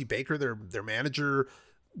 Is Dusty Baker their manager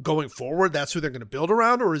going forward? That's who they're going to build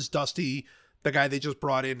around, or is Dusty the guy they just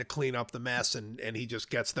brought in to clean up the mess and he just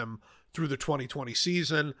gets them through the 2020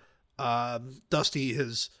 season? Dusty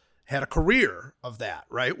has had a career of that,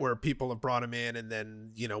 right? Where people have brought him in, and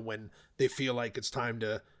then, when they feel like it's time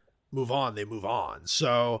to move on, they move on.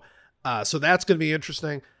 So that's going to be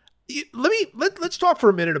interesting. Let's talk for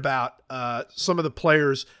a minute about some of the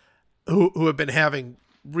players who have been having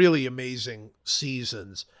really amazing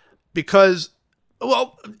seasons, because,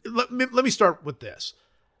 well, let me start with this.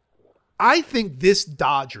 I think this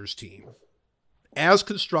Dodgers team, as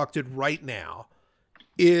constructed right now,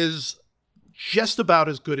 is just about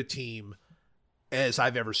as good a team as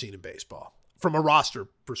I've ever seen in baseball from a roster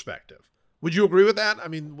perspective. Would you agree with that? I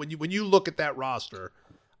mean, when you look at that roster,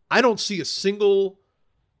 I don't see a single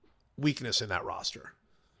weakness in that roster.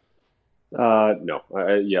 No.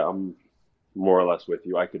 I'm more or less with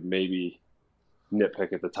you. I could maybe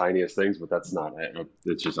nitpick at the tiniest things, but that's not it.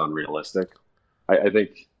 It's just unrealistic. I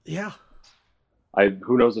think. Yeah.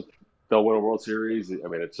 Who knows if they'll win a World Series? I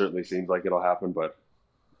mean, it certainly seems like it'll happen, but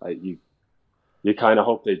you kind of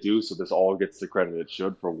hope they do, so this all gets the credit it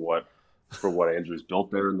should for what Andrew's built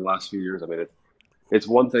there in the last few years. I mean, it's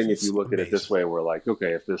one thing if you look at it this way, we're like,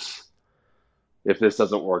 okay, if this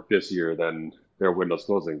doesn't work this year, then their window's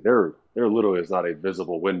closing. There literally is not a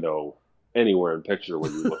visible window anywhere in picture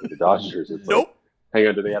when you look at the Dodgers. It's nope. Like, hang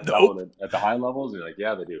on, do they have that one at the high levels? And you're like,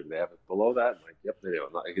 yeah, they do. Do they have it below that? I'm like, yep, they do.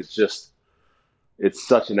 Like, it's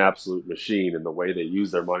such an absolute machine, and the way they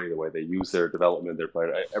use their money, the way they use their development, their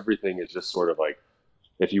player, everything is just sort of like,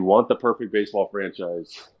 if you want the perfect baseball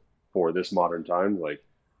franchise for this modern time, like,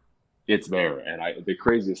 it's there. And the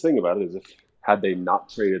craziest thing about it is, had they not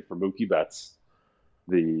traded for Mookie Betts,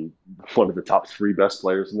 one of the top 3 best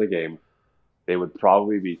players in the game, they would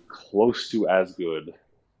probably be close to as good,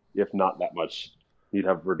 if not that much. You'd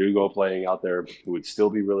have Verdugo playing out there, who would still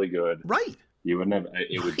be really good. Right. You wouldn't have.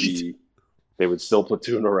 It would be they would still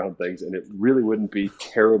platoon around things, and it really wouldn't be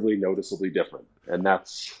terribly noticeably different. And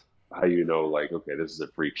that's how you know, like, okay, this is a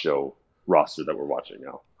freak show roster that we're watching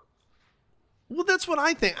now. Well, that's what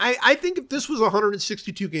I think. I think if this was a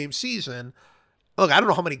 162 game season, look, I don't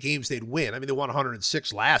know how many games they'd win. I mean, they won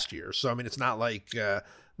 106 last year, so I mean, it's not like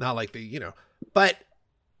they, you know. But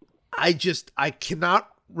I cannot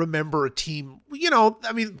remember a team. You know,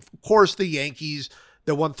 I mean, of course, the Yankees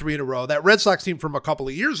that won 3 in a row. That Red Sox team from a couple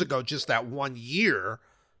of years ago, just that one year,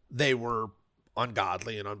 they were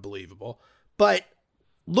ungodly and unbelievable. But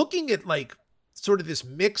looking at like sort of this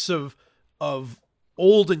mix of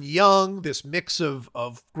old and young, this mix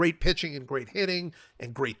of great pitching and great hitting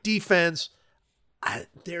and great defense,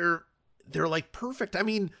 they're like perfect. I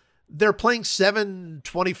mean, they're playing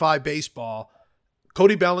 725 baseball.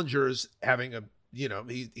 Cody Bellinger's having a, you know,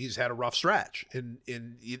 he's had a rough stretch. And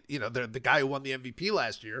you know, the guy who won the MVP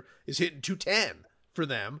last year is hitting 210 for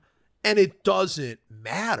them. And it doesn't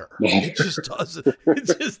matter. It just doesn't.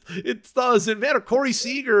 It doesn't matter. Corey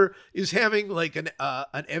Seager is having like an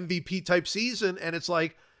MVP type season, and it's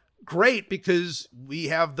like great because we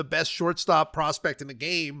have the best shortstop prospect in the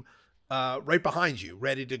game right behind you,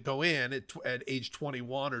 ready to go in at age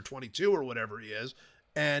 21 or 22 or whatever he is,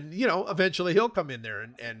 and you know eventually he'll come in there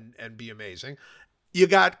and be amazing. You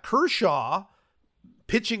got Kershaw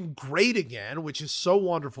pitching great again, which is so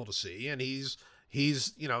wonderful to see, and he's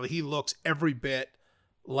you know, he looks every bit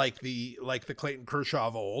like the Clayton Kershaw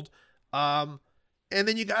of old. And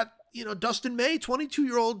then you got, you know, Dustin May,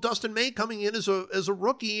 22-year-old Dustin May coming in as a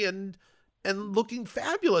rookie and looking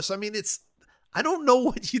fabulous. I mean, I don't know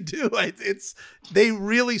what you do. They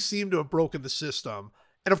really seem to have broken the system.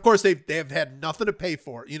 And of course they've had nothing to pay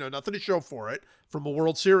for it, you know, nothing to show for it from a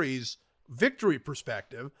World Series victory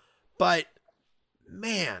perspective. But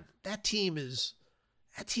man, that team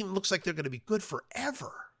looks like they're going to be good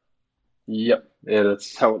forever. Yep, and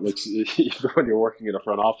that's how it looks when you're working in a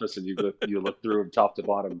front office and you look through them top to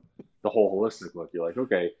bottom, the whole holistic look. You're like,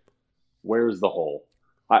 okay, where's the hole?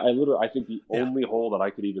 I think the only hole that I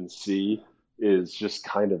could even see is just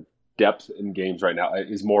kind of depth in games right now.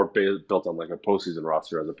 Is more built on like a postseason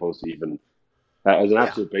roster as opposed to even as an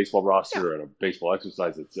absolute baseball roster and a baseball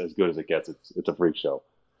exercise. It's as good as it gets. It's a freak show,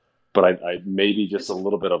 but I maybe just a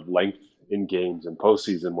little bit of length in games and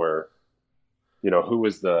postseason where, you know, who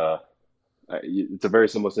is it's a very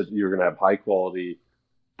similar situation. You're going to have high quality,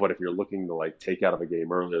 but if you're looking to like take out of a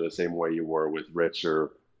game earlier, the same way you were with Rich,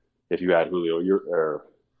 or if you had Julio, or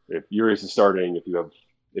if Urias is starting, if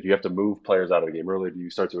you have to move players out of the game early, do you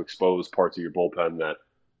start to expose parts of your bullpen that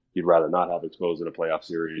you'd rather not have exposed in a playoff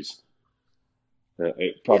series?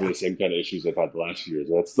 Probably the same kind of issues they've had the last few years.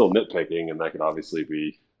 And it's still nitpicking, and that could obviously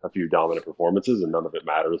be a few dominant performances and none of it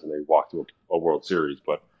matters and they walk to a World Series,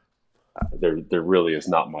 but there really is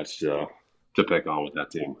not much to pick on with that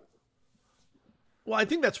team. Well, I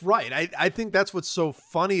think that's right. I think that's what's so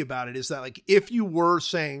funny about it is that like if you were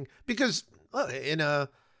saying, because in a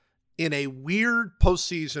weird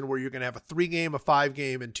postseason where you're going to have a 3-game, a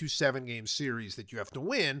 5-game, and 2 7-game series that you have to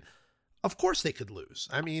win, of course they could lose.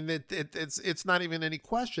 I mean, it's not even any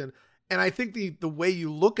question. And I think the way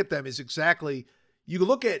you look at them is exactly. You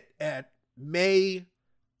look at May,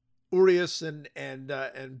 Urias, and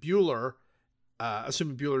Buehler,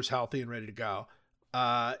 assuming Buehler's healthy and ready to go.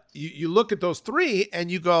 You look at those three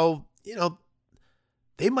and you go, you know,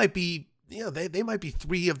 they might be, you know, they might be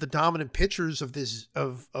 3 of the dominant pitchers of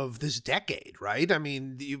this decade, right? I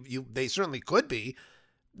mean, they certainly could be.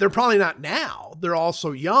 They're probably not now. They're all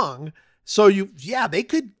so young, so they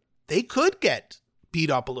could get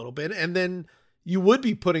beat up a little bit, and then you would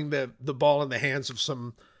be putting the ball in the hands of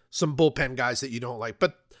some bullpen guys that you don't like.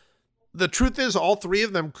 But the truth is all 3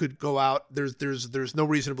 of them could go out. There's no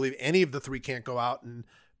reason to believe any of the 3 can't go out and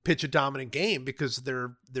pitch a dominant game because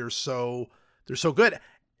they're so good.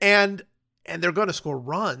 And they're going to score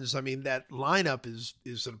runs. I mean, that lineup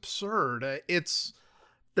is absurd.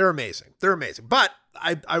 They're amazing. They're amazing. But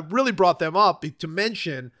I really brought them up to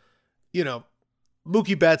mention, you know,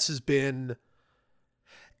 Mookie Betts has been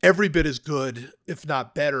every bit as good, if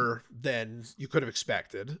not better, than you could have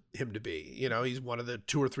expected him to be. You know, he's one of the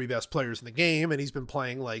 2 or 3 best players in the game, and he's been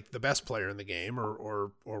playing like the best player in the game,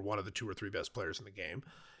 or one of the 2 or 3 best players in the game.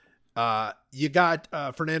 You got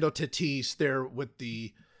Fernando Tatis there with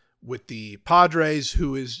the Padres,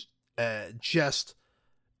 who is just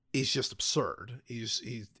absurd.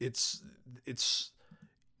 He's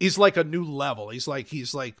like a new level. He's like,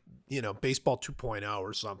 you know, baseball 2.0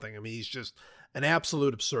 or something. I mean, he's just an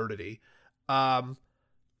absolute absurdity. But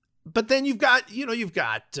then you've got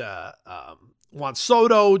Juan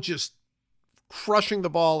Soto just crushing the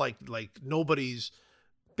ball like nobody's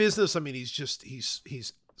business, I mean,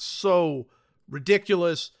 he's so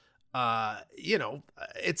ridiculous. I'm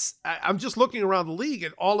just looking around the league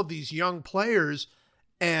at all of these young players,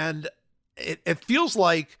 and it feels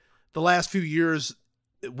like the last few years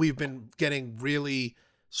we've been getting really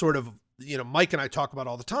sort of, Mike and I talk about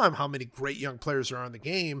all the time how many great young players are in the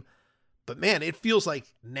game, but man, it feels like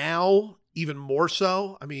now even more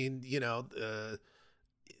so. I mean,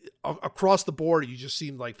 across the board, you just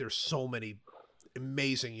seem like there's so many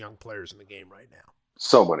amazing young players in the game right now.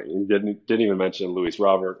 So many. You didn't even mention Luis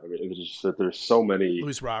Robert. I mean, it's just that there's so many.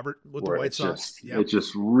 Luis Robert with the White Sox. It's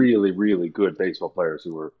just really, really good baseball players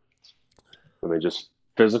who are, just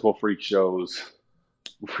physical freak shows,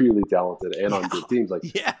 really talented, and on good teams. Like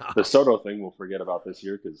the Soto thing, we'll forget about this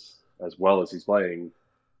year because as well as he's playing,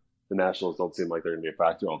 the Nationals don't seem like they're going to be a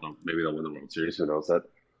factor. Although maybe they'll win the World Series, who knows that?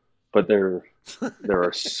 But there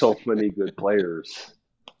are so many good players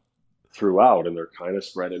throughout, and they're kind of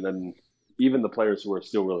spread. And then even the players who are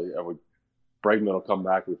still really, Bregman will come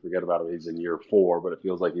back. We forget about him. He's in year 4, but it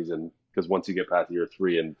feels like he's in, because once you get past year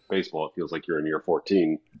 3 in baseball, it feels like you're in year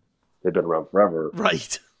 14. They've been around forever.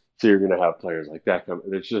 Right. So you're going to have players like that come.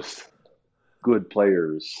 It's just good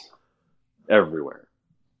players everywhere,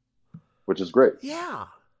 which is great. Yeah.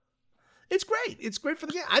 It's great. It's great for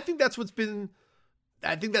the game. I think that's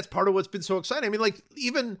part of what's been so exciting. I mean, like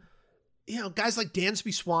even, guys like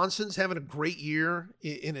Dansby Swanson's having a great year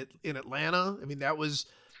in Atlanta. I mean, that was,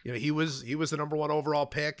 he was the number 1 overall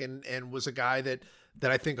pick and was a guy that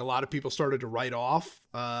I think a lot of people started to write off.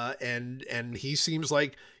 And he seems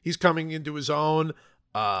like he's coming into his own.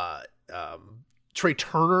 Trey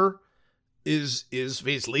Turner he's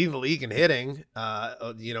leading the league in hitting,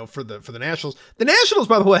 for the Nationals. The Nationals,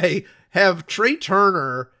 by the way, have Trey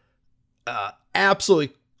Turner,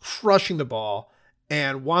 absolutely crushing the ball.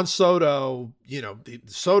 And Juan Soto,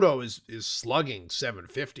 Soto is slugging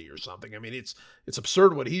 750 or something. I mean, it's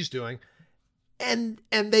absurd what he's doing. And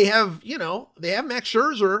they have Max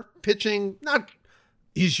Scherzer pitching, not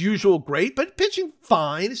his usual great, but pitching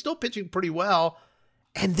fine. He's still pitching pretty well.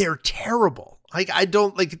 And they're terrible. Like,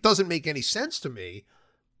 it doesn't make any sense to me,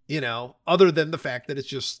 other than the fact that it's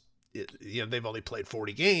just, they've only played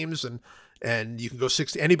 40 games and you can go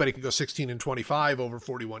anybody can go 16-25 over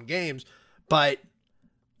 41 games. But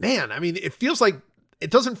man, I mean, it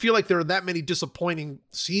doesn't feel like there are that many disappointing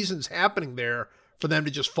seasons happening there for them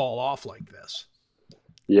to just fall off like this.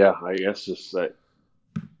 Yeah, I guess just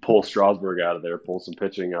pull Strasburg out of there, pull some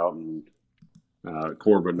pitching out, and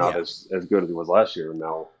Corbin not as good as he was last year. And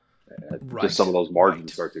now just some of those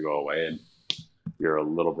margins start to go away, and you're a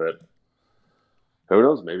little bit, who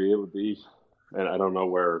knows, maybe it would be, and I don't know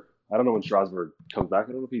when Strasburg comes back.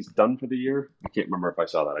 I don't know if he's done for the year. I can't remember if I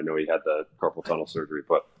saw that. I know he had the carpal tunnel surgery,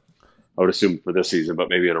 but I would assume for this season, but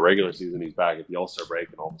maybe in a regular season he's back at the All-Star break,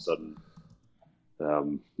 and all of a sudden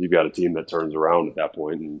you've got a team that turns around at that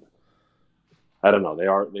point. And I don't know. They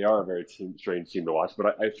are a very strange team to watch,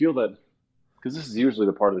 but I feel that because this is usually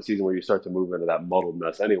the part of the season where you start to move into that muddled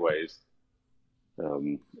mess anyways,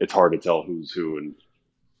 it's hard to tell who's who. And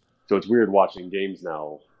so it's weird watching games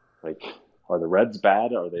now. Like, are the Reds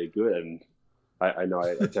bad? Are they good? And I know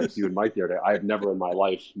I texted you and Mike the other day. I have never in my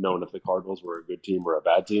life known if the Cardinals were a good team or a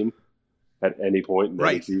bad team at any point in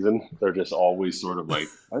any season. They're just always sort of like,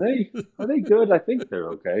 are they good? I think they're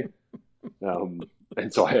okay.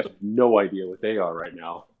 And so I have no idea what they are right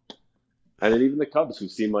now. And then even the Cubs, who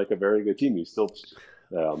seem like a very good team, you still,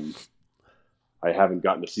 I haven't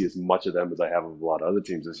gotten to see as much of them as I have of a lot of other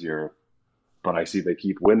teams this year, but I see they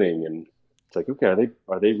keep winning, and it's like, okay,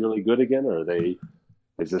 are they really good again, or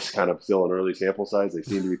is this kind of still an early sample size? They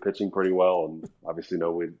seem to be pitching pretty well, and obviously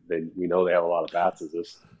we know they have a lot of bats. Is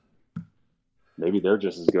this maybe they're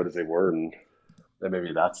just as good as they were, and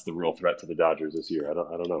maybe that's the real threat to the Dodgers this year? I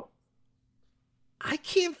don't know. I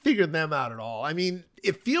can't figure them out at all. I mean,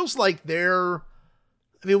 it feels like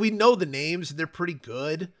we know the names and they're pretty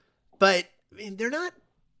good, but I mean, they're not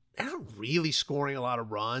really scoring a lot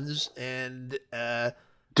of runs. And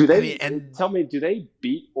do they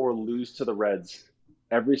beat or lose to the Reds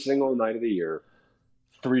every single night of the year,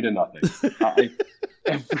 3-0?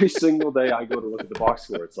 Every single day I go to look at the box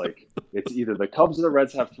score, it's like it's either the Cubs or the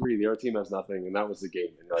Reds have 3, the other team has nothing, and that was the game.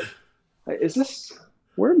 And you're like, is this?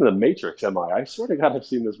 Where in the Matrix am I? I swear to God, I've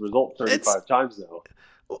seen this result 35 times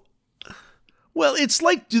now. Well, it's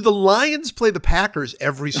like, do the Lions play the Packers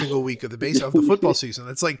every single week of the football season?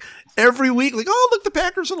 It's like every week, like, oh, look, the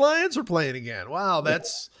Packers and Lions are playing again. Wow,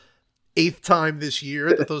 that's 8th time this year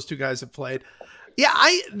that those two guys have played. Yeah,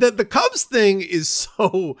 the Cubs thing is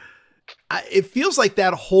so. It feels like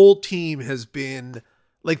that whole team has been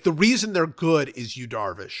Like the reason they're good is Yu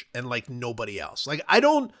Darvish and like nobody else. Like the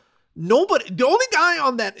only guy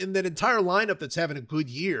on that in that entire lineup that's having a good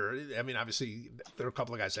year. I mean, obviously there are a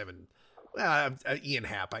couple of guys having. Ian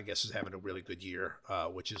Happ, I guess, is having a really good year,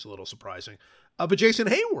 which is a little surprising. But Jason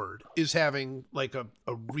Hayward is having like a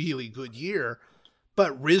really good year,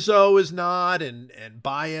 but Rizzo is not, and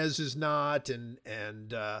Baez is not, and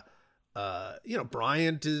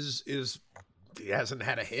Bryant is he hasn't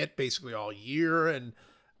had a hit basically all year, and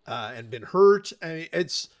been hurt. I mean,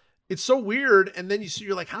 it's so weird. And then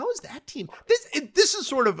you're like, how is that team? This is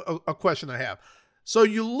sort of a question I have. So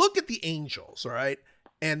you look at the Angels, all right.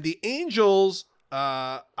 And the Angels,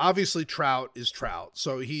 obviously Trout is Trout.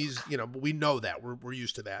 So he's, we know that. We're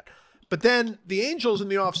used to that. But then the Angels in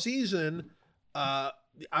the offseason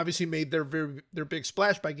obviously made their big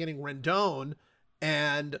splash by getting Rendon.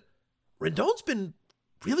 And Rendon's been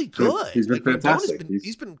really good. He's been fantastic.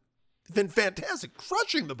 He's been fantastic,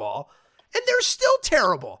 crushing the ball. And they're still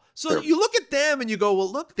terrible. So you look at them and you go,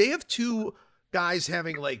 well, look, they have two guys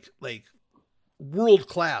having like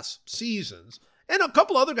world-class seasons. And a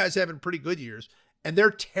couple other guys having pretty good years, and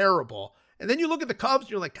they're terrible. And then you look at the Cubs,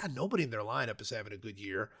 and you're like, God, nobody in their lineup is having a good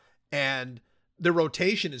year. And their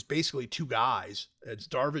rotation is basically two guys. It's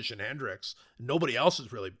Darvish and Hendricks. Nobody else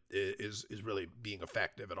is really being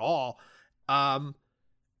effective at all. And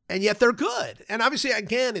yet they're good. And obviously,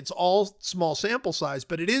 again, it's all small sample size,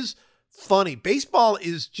 but it is funny. Baseball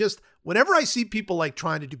is just, whenever I see people like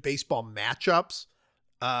trying to do baseball matchups,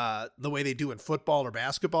 the way they do in football or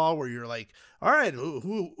basketball, where you're like, all right,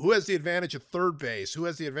 who has the advantage at third base? Who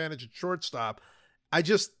has the advantage at shortstop? I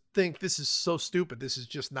just think this is so stupid. This is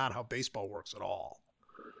just not how baseball works at all.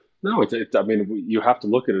 No, I mean, you have to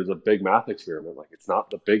look at it as a big math experiment. Like, it's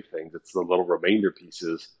not the big things; it's the little remainder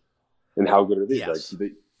pieces and how good it is. Yes.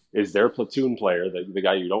 Like, is their platoon player, the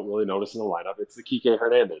guy you don't really notice in the lineup? It's the Kike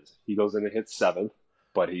Hernandez. He goes in and hits seventh,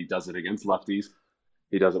 but he does it against lefties.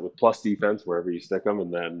 He does it with plus defense wherever you stick him,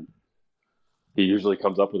 and then he usually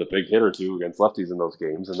comes up with a big hit or two against lefties in those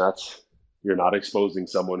games, and you're not exposing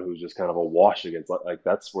someone who's just kind of a wash against, like,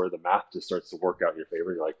 that's where the math just starts to work out in your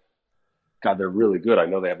favor. You're like, God, they're really good. I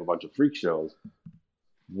know they have a bunch of freak shows.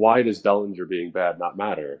 Why does Bellinger being bad not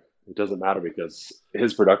matter? It doesn't matter because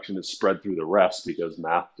his production is spread through the rest because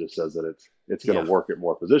math just says that it's going to work at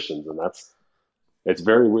more positions, and it's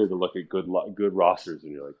very weird to look at good rosters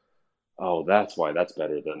and you're like, oh, that's why that's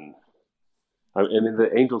better than. I mean,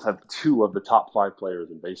 the Angels have two of the top 5 players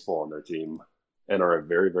in baseball on their team and are a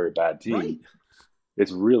very, very bad team. Right.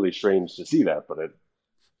 It's really strange to see that, but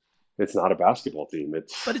it's not a basketball team.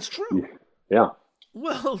 But it's true. Yeah.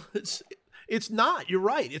 Well, it's not. You're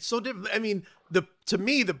right. It's so different. I mean, to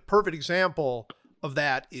me, the perfect example of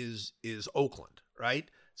that is Oakland, right?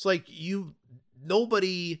 It's like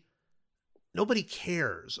nobody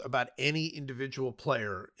cares about any individual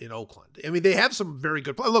player in Oakland. I mean, they have some very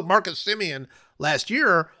good players. Look, Marcus Semien last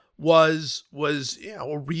year was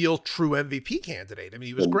a real true MVP candidate. I mean,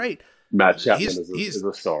 he was great. Matt Chapman is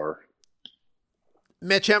a star.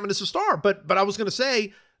 Matt Chapman is a star, but I was going to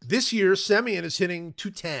say this year Semien is hitting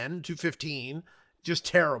 210, 215, just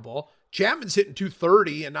terrible. Chapman's hitting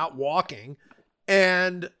 230 and not walking,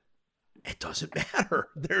 and it doesn't matter.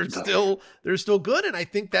 They're still good. And I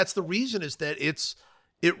think that's the reason is that it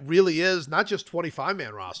really is not just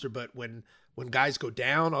 25-man roster, but when guys go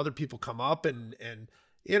down, other people come up and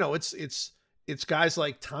it's guys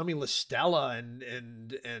like Tommy LaStella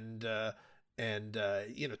and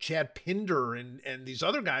Chad Pinder and these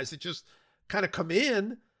other guys that just kind of come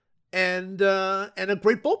in and a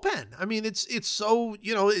great bullpen. I mean, it's so,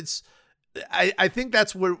 I think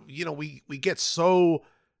that's where, we get so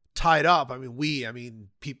tied up. I mean,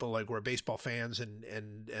 people like we're baseball fans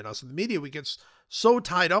and us in the media, we get so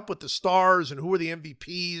tied up with the stars and who are the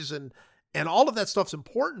MVPs and all of that stuff's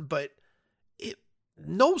important, but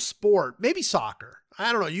no sport, maybe soccer.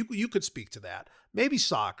 I don't know. You could speak to that. Maybe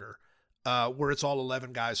soccer, where it's all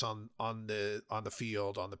 11 guys on the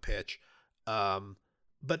field, on the pitch.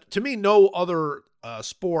 But to me, no other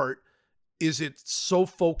sport is it so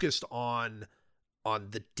focused on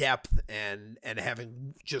the depth and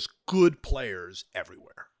having just good players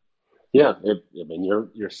everywhere. Yeah, I mean,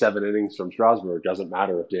 your 7 innings from Strasburg doesn't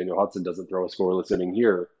matter if Daniel Hudson doesn't throw a scoreless inning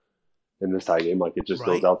here in this tie game. Like, it just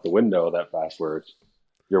goes out the window that fast. Where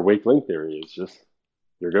your weak link theory is just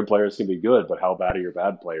your good players can be good, but how bad are your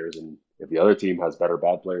bad players? And if the other team has better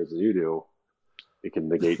bad players than you do, it can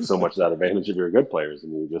negate so much of that advantage of your good players.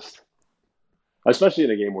 And you just, especially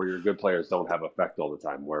in a game where your good players don't have effect all the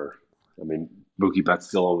time. Where, I mean, Mookie Betts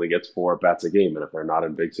still only gets 4 at bats a game, and if they're not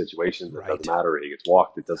in big situations, it doesn't matter. He gets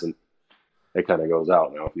walked. It doesn't. it kind of goes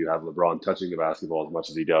out. Now, if you have LeBron touching the basketball as much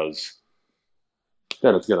as he does,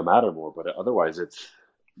 then it's going to matter more. But otherwise, it's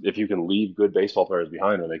if you can leave good baseball players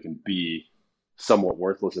behind, or they can be somewhat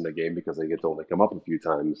worthless in the game because they get to only come up a few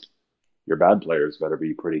times, your bad players better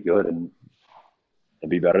be pretty good and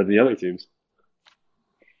be better than the other teams.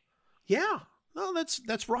 Yeah, no,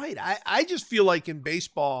 that's right. I just feel like in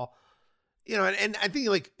baseball, and I think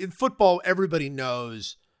like in football, everybody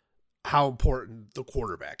knows how important the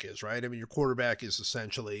quarterback is, right? I mean, your quarterback is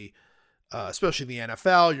essentially, especially in the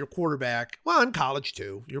NFL, your quarterback, well, in college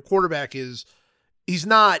too, your quarterback he's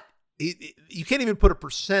not, you can't even put a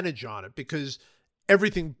percentage on it because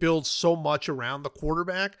everything builds so much around the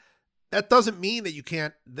quarterback. That doesn't mean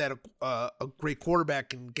that a great quarterback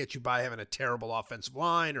can get you by having a terrible offensive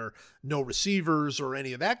line or no receivers or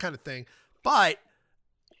any of that kind of thing. But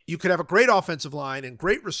you could have a great offensive line and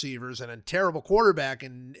great receivers and a terrible quarterback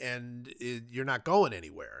and you're not going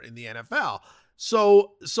anywhere in the NFL.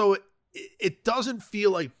 So it doesn't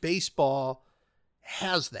feel like baseball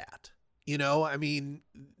has that. I mean,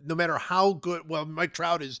 no matter how good, well, Mike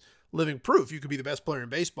Trout is living proof. You could be the best player in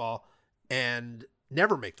baseball and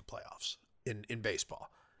never make the playoffs in baseball.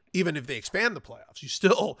 Even if they expand the playoffs, you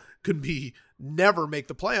still could never make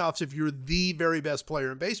the playoffs if you're the very best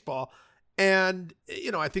player in baseball. And,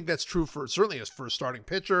 I think that's true certainly as for a starting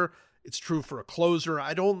pitcher. It's true for a closer.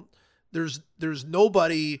 There's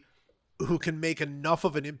nobody who can make enough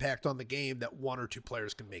of an impact on the game that one or two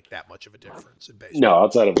players can make that much of a difference in baseball. No,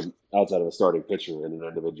 outside of a starting pitcher in an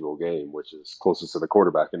individual game, which is closest to the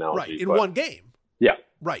quarterback analogy. Right, in one game. Yeah.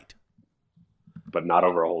 Right. But not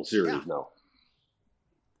over a whole series, Yeah. no.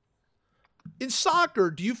 In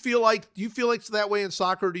soccer, do you feel like it's that way in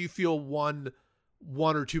soccer? Or do you feel one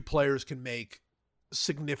or two players can make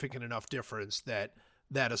significant enough difference that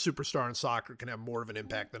a superstar in soccer can have more of an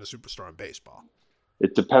impact than a superstar in baseball?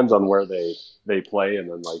 It depends on where they play and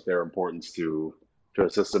then like their importance to a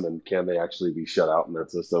system and can they actually be shut out in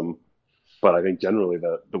that system. But I think generally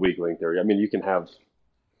the weak link theory, I mean, you can have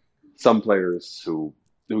some players who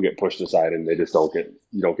get pushed aside and they just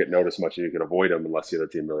you don't get noticed much and you can avoid them unless the other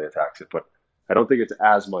team really attacks it. But I don't think it's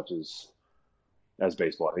as much as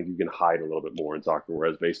baseball. I think you can hide a little bit more in soccer,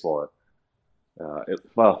 whereas baseball, I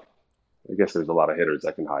guess there's a lot of hitters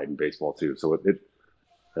that can hide in baseball too. So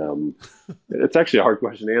it's actually a hard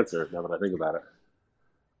question to answer now that I think about it.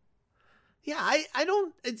 Yeah, I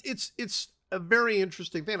don't. It's a very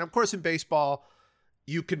interesting thing. Of course, in baseball,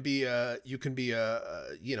 you can be a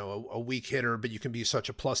weak hitter, but you can be such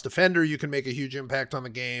a plus defender. You can make a huge impact on the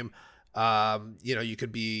game. You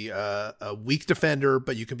could be a weak defender,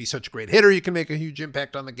 but you can be such a great hitter. You can make a huge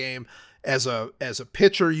impact on the game. As a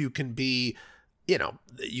pitcher, you can be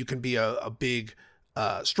a big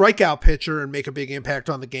strikeout pitcher and make a big impact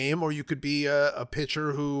on the game, or you could be a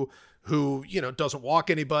pitcher who doesn't walk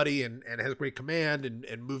anybody and has great command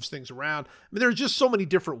and moves things around. I mean, there are just so many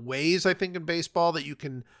different ways I think in baseball that you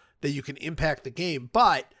can impact the game.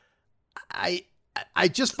 But I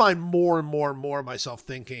just find more and more and more myself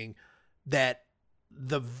thinking that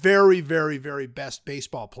the very, very, very best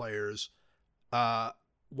baseball players,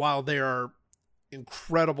 while they are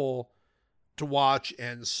incredible to watch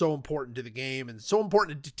and so important to the game and so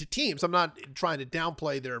important to teams, I'm not trying to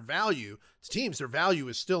downplay their value to teams. Their value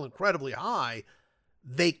is still incredibly high.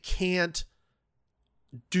 They can't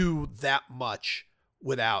do that much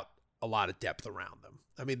without a lot of depth around them.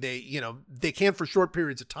 I mean, they can for short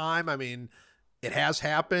periods of time. I mean, it has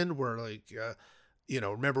happened where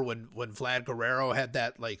remember when Vlad Guerrero had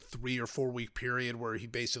that like 3 or 4 week period where he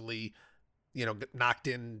basically, knocked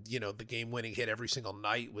in, the game winning hit every single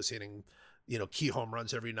night, was hitting, key home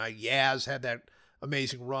runs every night. Yaz had that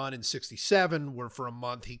amazing run in 67 where for a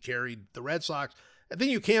month he carried the Red Sox. I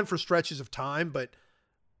think you can for stretches of time, but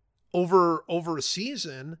over a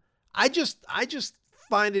season, I just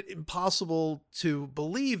find it impossible to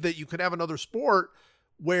believe that you could have another sport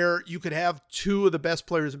where you could have two of the best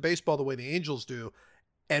players in baseball the way the Angels do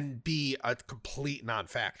and be a complete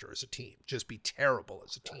non-factor as a team, just be terrible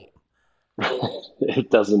as a team.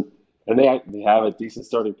 It doesn't. And they have a decent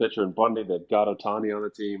starting pitcher in Bundy. They've got Ohtani on the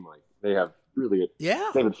team. Like they have really,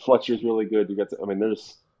 David Fletcher's really good.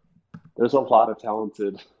 There's a lot of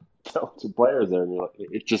talented players there, and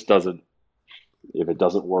it just doesn't. If it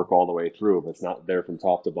doesn't work all the way through, if it's not there from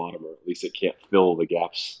top to bottom, or at least it can't fill the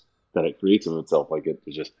gaps that it creates of itself, like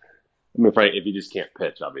it's just. I mean, if you just can't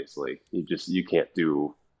pitch, obviously, you can't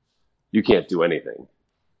do anything.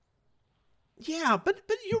 Yeah, but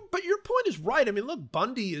your point is right. I mean, look,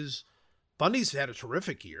 Bundy's had a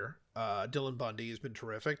terrific year. Dylan Bundy has been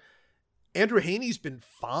terrific. Andrew Haney's been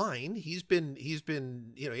fine. He's been he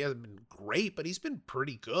hasn't been great, but he's been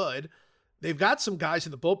pretty good. they've got some guys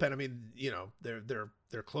in the bullpen. I mean,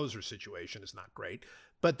 their closer situation is not great,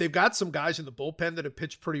 but they've got some guys in the bullpen that have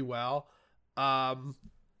pitched pretty well.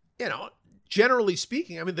 Generally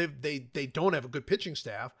speaking, I mean, they don't have a good pitching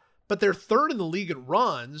staff, but they're third in the league in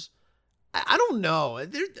runs. I don't know.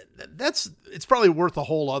 It's probably worth a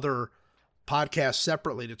whole other podcast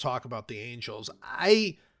separately to talk about the Angels.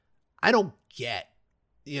 I don't get,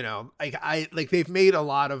 they've made a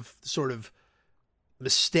lot of sort of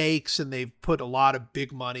mistakes and they've put a lot of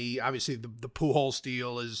big money. Obviously the Pujols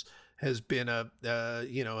deal has been an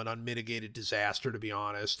unmitigated disaster, to be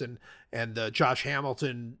honest. And Josh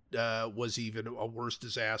Hamilton was even a worse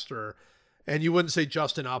disaster. And you wouldn't say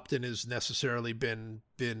Justin Upton has necessarily been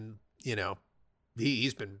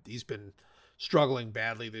he's been struggling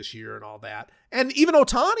badly this year and all that. And even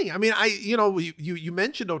Ohtani. I mean, you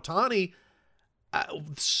mentioned Ohtani,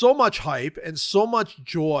 so much hype and so much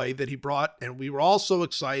joy that he brought. And we were all so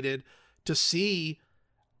excited to see.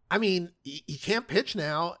 I mean, he can't pitch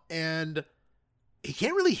now and he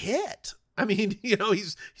can't really hit. I mean,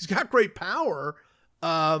 he's got great power,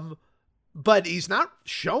 but he's not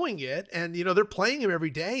showing it. And, they're playing him every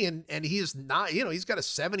day and he is not, he's got a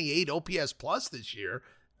 78 OPS plus this year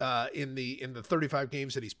in the 35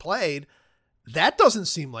 games that he's played. That doesn't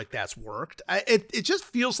seem like that's worked. It just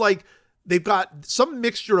feels like they've got some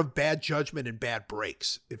mixture of bad judgment and bad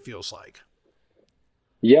breaks. It feels like.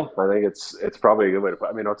 Yeah, I think it's probably a good way to put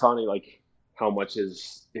it. I mean, Ohtani, like how much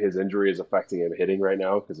his injury is affecting him hitting right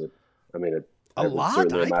now? Because I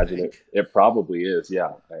certainly imagine it probably is.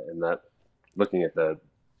 Yeah, and that looking at the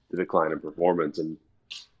decline in performance, and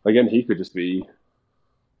again, he could just be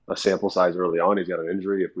a sample size early on. He's got an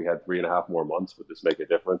injury. If we had 3.5 more months, would this make a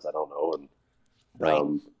difference? I don't know.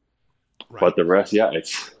 And Right. But the rest, yeah,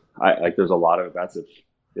 there's a lot of it. That's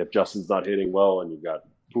if Justin's not hitting well, and you've got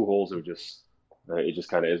Pujols who just. It just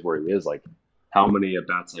kind of is where he is. Like, how many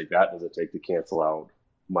at-bats like that does it take to cancel out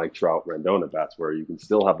Mike Trout, Rendon at-bats, where you can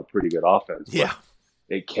still have a pretty good offense, but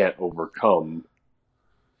it can't overcome.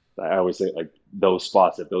 I always say, like, those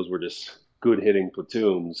spots, if those were just good hitting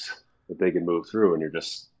platoons that they can move through, and you're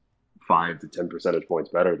just 5 to 10 percentage points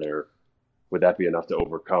better there, would that be enough to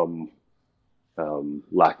overcome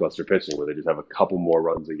lackluster pitching, where they just have a couple more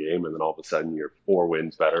runs a game, and then all of a sudden you're 4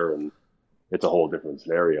 wins better, and it's a whole different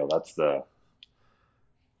scenario.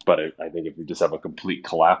 But I think if you just have a complete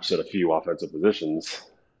collapse at a few offensive positions,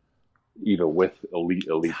 even with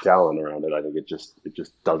elite talent around it, I think it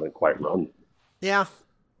just doesn't quite run. Yeah.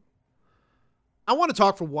 I want to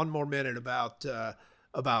talk for one more minute about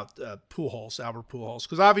Pujols, Albert Pujols,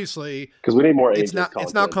 because obviously we need more Angels content.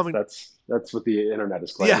 It's now coming. That's what the internet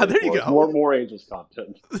is claiming. Yeah, there you go. More Angels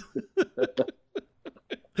content.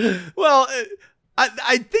 Well,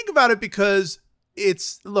 I think about it because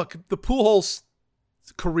the Pujols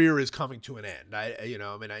career is coming to an end. I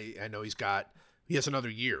know he has another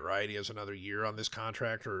year, right? He has another year on this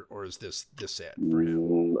contract, or is this it for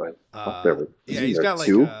him? He's got like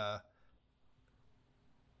 2?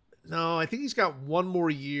 No, I think he's got one more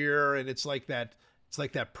year, and it's like that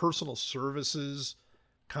personal services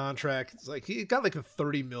contract. It's like he got like a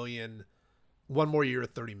 $30 million, one more year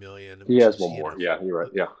at $30 million. He has one more. Yeah, you're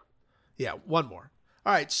right. Yeah, one more.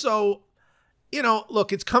 All right, so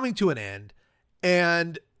look, it's coming to an end.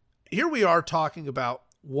 And here we are talking about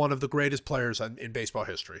one of the greatest players in baseball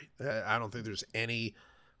history. I don't think there's any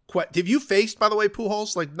Have you faced, by the way,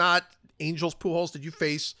 Pujols? Like, not Angels Pujols? Did you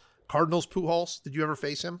face Cardinals Pujols? Did you ever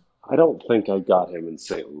face him? I don't think I got him in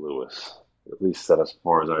St. Louis, at least as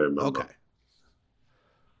far as I remember. Okay.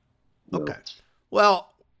 No. Okay.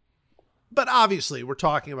 Well, but obviously we're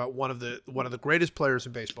talking about one of the greatest players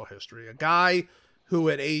in baseball history, a guy who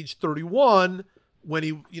at age 31, when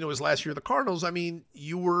he, his last year at the Cardinals,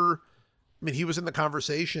 he was in the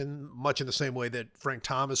conversation much in the same way that Frank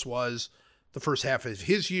Thomas was the first half of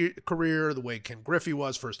his career, the way Ken Griffey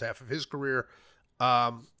was first half of his career,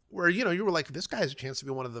 where, you were like, this guy has a chance to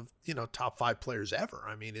be one of the, top 5 players ever.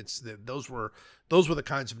 Those were the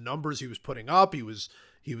kinds of numbers he was putting up. He was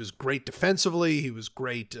great defensively. He was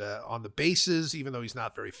great on the bases, even though he's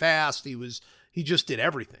not very fast. He just did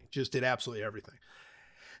everything, just did absolutely everything.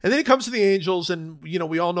 And then he comes to the Angels, and,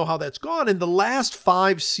 we all know how that's gone. In the last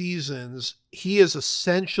 5 seasons, he has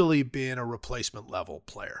essentially been a replacement level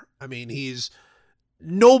player. He's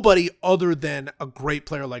nobody other than a great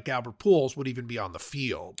player like Albert Pujols would even be on the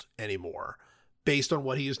field anymore based on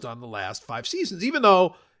what he has done the last 5 seasons, even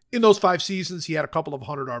though in those 5 seasons, he had a couple of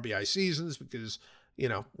 100 RBI seasons because,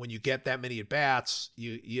 when you get that many at bats,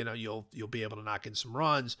 you'll be able to knock in some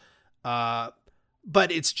runs. But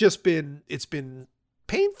it's been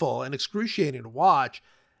painful and excruciating to watch.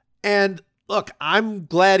 And look, I'm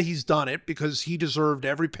glad he's done it because he deserved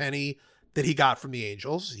every penny that he got from the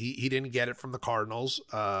Angels. He didn't get it from the Cardinals.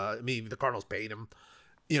 I mean, the Cardinals paid him,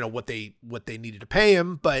 what they needed to pay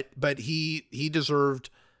him, but he deserved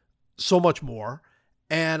so much more.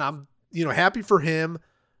 And I'm, happy for him,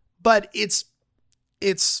 but it's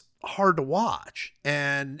hard to watch.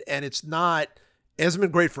 And it hasn't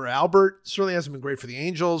been great for Albert. Certainly hasn't been great for the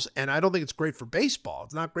Angels. And I don't think it's great for baseball.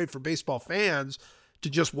 It's not great for baseball fans to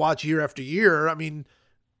just watch year after year. I mean,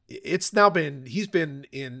 he's been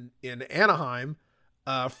in Anaheim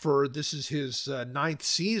this is his ninth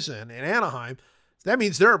season in Anaheim. That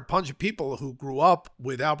means there are a bunch of people who grew up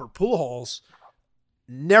with Albert Pujols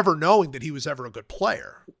never knowing that he was ever a good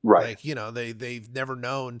player. Right. Like, they've never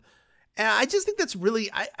known. And I just think that's really,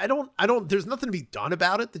 I don't, there's nothing to be done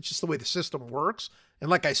about it. That's just the way the system works. And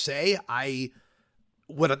like I say,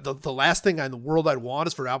 the last thing in the world I'd want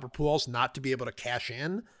is for Albert Pujols not to be able to cash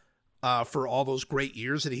in for all those great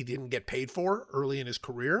years that he didn't get paid for early in his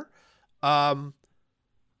career.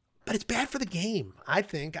 But it's bad for the game. I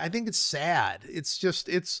think it's sad. It's just,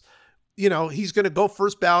 he's going to go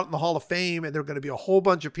first ballot in the Hall of Fame, and there are going to be a whole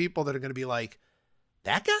bunch of people that are going to be like,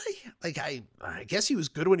 that guy? Like, I guess he was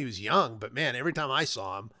good when he was young, but man, every time I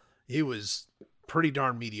saw him, he was pretty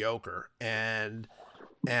darn mediocre. And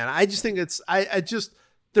I just think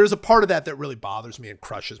there's a part of that really bothers me and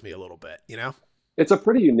crushes me a little bit, It's a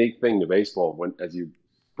pretty unique thing to baseball as you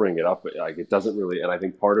bring it up, like it doesn't really, and I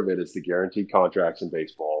think part of it is the guaranteed contracts in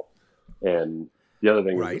baseball. And the other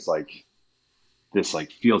thing is this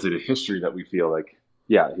feels it a history that we feel like,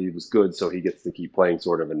 yeah, he was good, so he gets to keep playing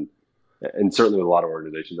sort of. And certainly with a lot of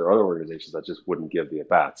organizations, there are other organizations that just wouldn't give the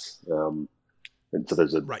at-bats. And so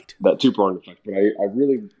there's that two-pronged effect. But I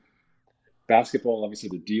really, basketball, obviously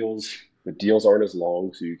the deals aren't as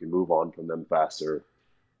long, so you can move on from them faster.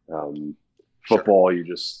 Football, you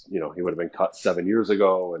just, he would have been cut 7 years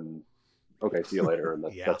ago and okay, see you later. And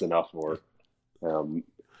that's enough. Or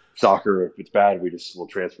soccer, if it's bad, we'll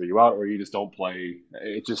transfer you out, or you just don't play.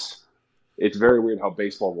 It's very weird how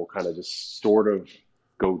baseball will kind of just sort of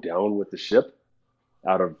go down with the ship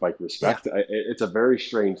out of respect. Yeah. It's a very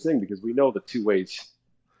strange thing because we know the two ways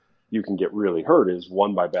you can get really hurt is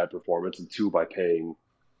one by bad performance and two by paying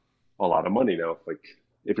a lot of money. Now,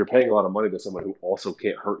 if you're paying a lot of money to someone who also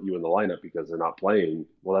can't hurt you in the lineup because they're not playing,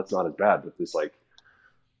 well, that's not as bad. But this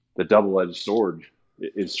the double-edged sword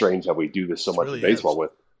is strange how we do this so much in baseball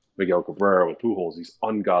with Miguel Cabrera, with Pujols, these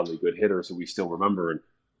ungodly good hitters who we still remember and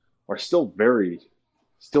are still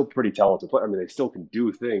pretty talented players. I mean, they still can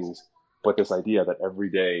do things, but this idea that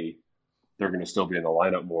every day they're going to still be in the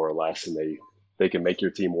lineup more or less, and they can make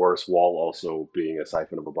your team worse while also being a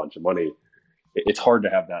siphon of a bunch of money. It's hard to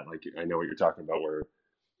have that. I know what you're talking about, where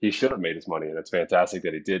he should have made his money, and it's fantastic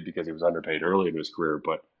that he did because he was underpaid early in his career.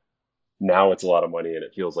 But now it's a lot of money, and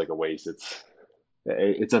it feels like a waste.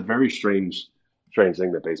 It's a very strange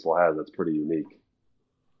thing that baseball has. That's pretty unique.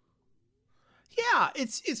 Yeah,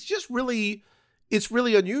 it's just really. It's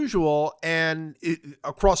really unusual and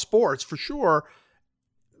across sports for sure.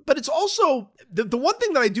 But it's also the one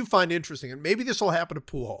thing that I do find interesting, and maybe this will happen to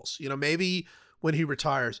Pujols, maybe when he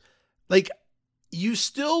retires, you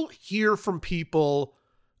still hear from people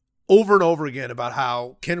over and over again about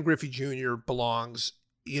how Ken Griffey Jr. belongs,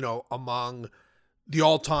 among the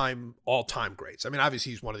all-time greats. I mean,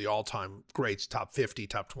 obviously he's one of the all-time greats, top 50,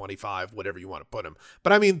 top 25, whatever you want to put him.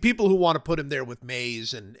 But I mean, people who want to put him there with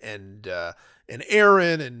Mays and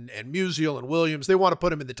Aaron and Musial and Williams, they want to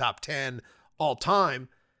put him in the top 10 all time.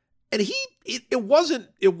 And it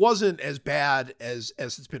wasn't as bad as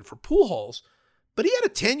it's been for Pujols, but he had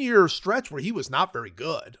a 10-year stretch where he was not very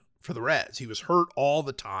good for the Reds. He was hurt all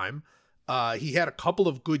the time. He had a couple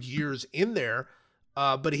of good years in there.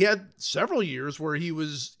 But he had several years where he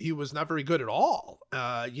was not very good at all.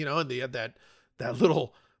 And they had that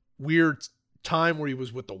little weird time where he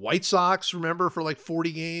was with the White Sox, remember, for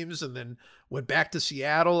 40 games, and then went back to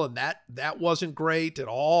Seattle, and that wasn't great at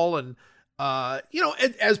all. And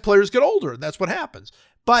as players get older, that's what happens.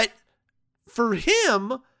 But for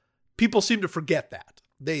him, people seem to forget that.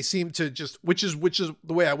 They seem to just, which is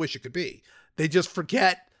the way I wish it could be. They just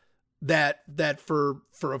forget that for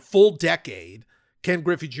a full decade, Ken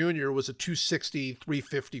Griffey Jr. was a 260,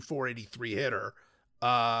 350, 483 hitter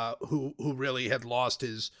who really had lost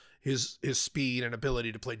his speed and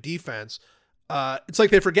ability to play defense. It's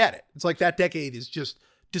like they forget it. It's like that decade is just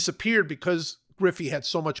disappeared because Griffey had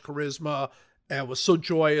so much charisma and was so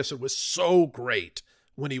joyous and was so great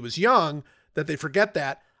when he was young that they forget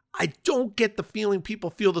that. I don't get the feeling people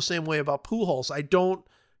feel the same way about Pujols. I don't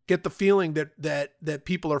get the feeling that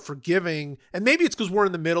people are forgiving, and maybe it's because we're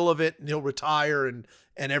in the middle of it and he'll retire and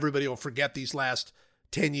everybody will forget these last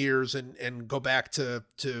 10 years and go back to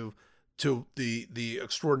the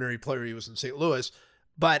extraordinary player he was in St. Louis.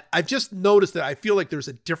 But I've just noticed that I feel like there's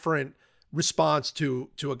a different response to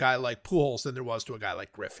a guy like Pujols than there was to a guy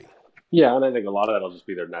like Griffey. Yeah, and I think a lot of that will just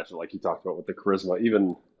be their natural, like you talked about with the charisma.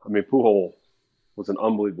 Even, I mean, Pujols was an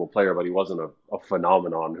unbelievable player, but he wasn't a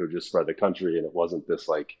phenomenon who just spread the country, and it wasn't this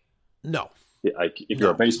like. No. Like if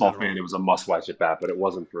you're a baseball fan, it was a must-watch at bat, but it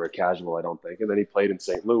wasn't for a casual, I don't think. And then he played in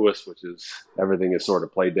St. Louis, which is everything is sort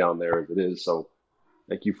of played down there as it is. So,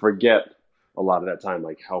 like you forget a lot of that time,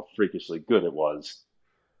 like how freakishly good it was.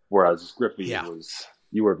 Whereas Griffey was,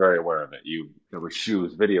 you were very aware of it. There were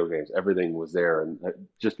shoes, video games, everything was there, and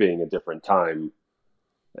just being a different time,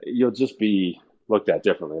 you'll just be looked at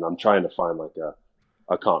differently. And I'm trying to find like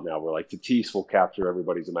a comp now where like Tatis will capture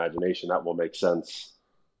everybody's imagination. That will make sense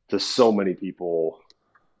to so many people.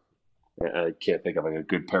 I can't think of like a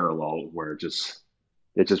good parallel where it just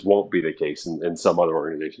won't be the case in some other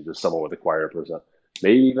organization, just someone with a quieter person.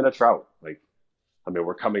 Maybe even a Trout. Like, I mean,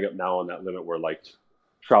 we're coming up now on that limit where like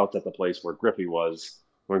Trout's at the place where Griffey was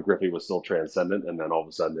when Griffey was still transcendent, and then all of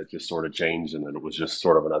a sudden it just sort of changed, and then it was just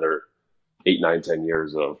sort of another 8, 9, 10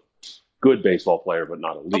 years of good baseball player, but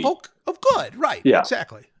not elite. Of good, right? Yeah,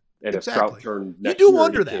 exactly. And if Trout turned next you do year,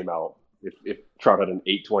 wonder and he came out. If Trout had an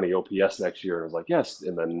 820 OPS next year, and it was like yes,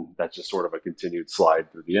 and then that's just sort of a continued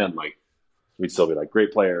slide through the end. Like we'd still be like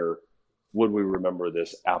great player. Would we remember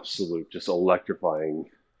this absolute, just electrifying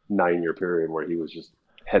 9-year period where he was just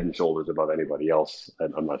head and shoulders above anybody else?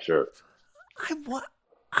 I'm not sure.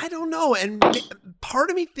 I don't know. And part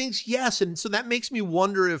of me thinks yes. And so that makes me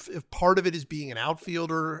wonder if part of it is being an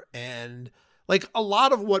outfielder, and like a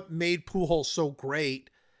lot of what made Pujols so great.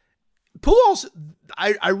 Pujols,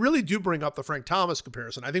 I really do bring up the Frank Thomas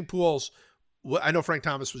comparison. I think Pujols, I know Frank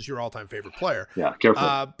Thomas was your all-time favorite player. Yeah,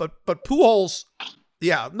 careful. But Pujols,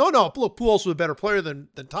 look, Pujols was a better player than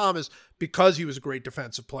Thomas because he was a great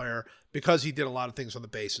defensive player, because he did a lot of things on the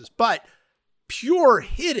bases. But pure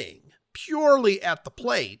hitting, purely at the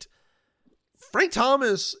plate, Frank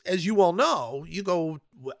Thomas, as you all know, you go,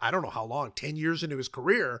 I don't know how long, 10 years into his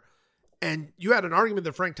career, and you had an argument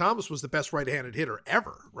that Frank Thomas was the best right-handed hitter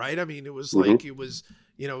ever, right? I mean, it was like,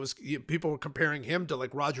 people were comparing him to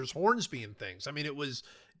like Rogers Hornsby and things. I mean, it was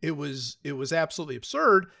absolutely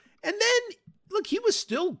absurd. And then look, he was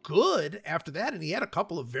still good after that, and he had a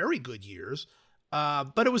couple of very good years.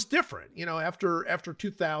 But it was different, after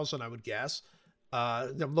 2000, I would guess.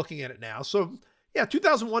 I'm looking at it now. So yeah,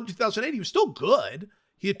 2001, 2008, he was still good.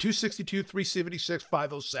 He had 262, 376,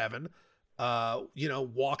 507.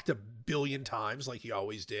 Walked a billion times like he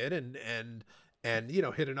always did, and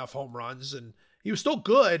hit enough home runs, and he was still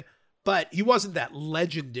good, but he wasn't that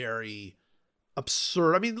legendary,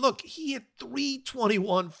 absurd. I mean, look, he had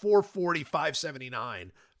 321, 440,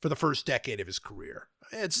 579 for the first decade of his career.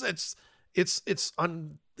 It's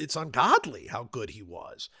ungodly how good he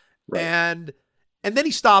was. Right. And then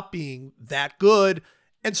he stopped being that good.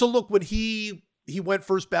 And so look, when he went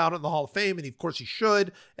first ballot in the Hall of Fame, and of course he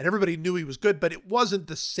should, and everybody knew he was good, but it wasn't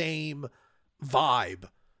the same vibe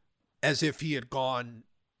as if he had gone,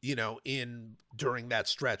 in during that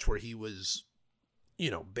stretch where he was,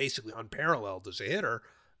 basically unparalleled as a hitter.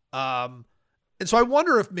 And so I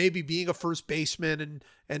wonder if maybe being a first baseman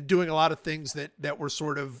and doing a lot of things that were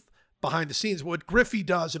sort of behind the scenes, what Griffey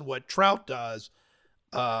does and what Trout does,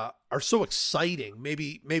 are so exciting.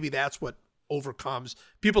 Maybe that's what overcomes.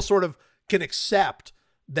 People sort of can accept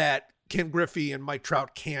that Ken Griffey and Mike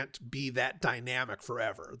Trout can't be that dynamic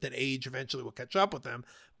forever, that age eventually will catch up with them.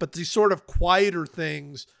 But these sort of quieter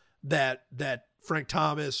things that Frank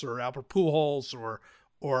Thomas or Albert Pujols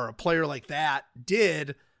or a player like that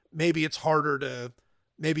did, maybe it's harder to,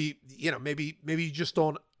 maybe you just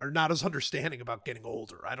are not as understanding about getting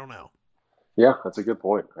older. I don't know. Yeah, that's a good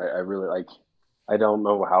point. I really I don't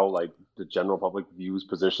know how the general public views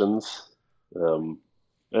positions,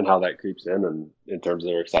 and how that creeps in terms of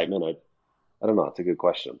their excitement. I don't know. It's a good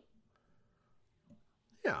question.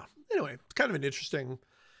 Yeah. Anyway, it's kind of an interesting,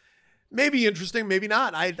 maybe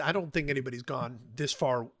not. I don't think anybody's gone this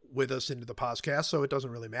far with us into the podcast, so it doesn't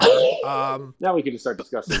really matter. Now we can just start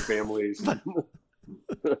discussing families. At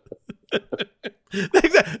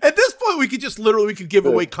this point, we could give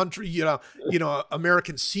away country,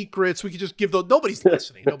 American secrets. We could just give those. Nobody's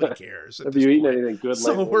listening. Nobody cares. Have you eaten anything good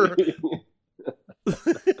lately?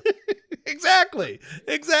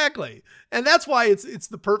 Exactly. And that's why it's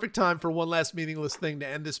the perfect time for one last meaningless thing to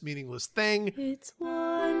end this meaningless thing. It's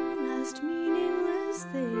one last meaningless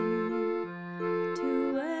thing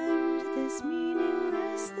to end this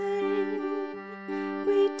meaningless thing.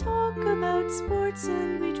 sports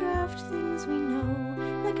and we draft things we know,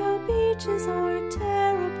 like how beaches are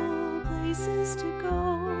terrible places to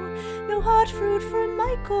go. No hot fruit for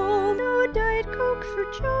Michael, no Diet Coke for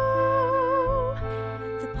Joe.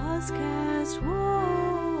 The podcast,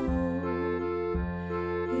 whoa,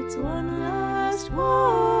 it's one last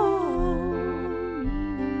whoa,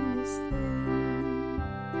 meaningless thing.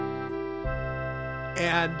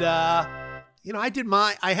 And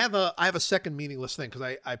I have a second meaningless thing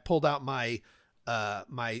because I pulled out my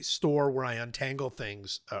my store where I untangle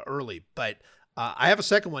things early, but I have a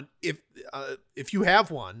second one. If you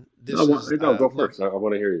have one, go first. I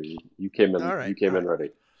want to hear you. You came in. All right, you came in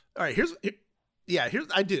ready. All right. Here's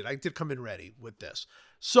I did come in ready with this.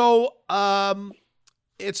 So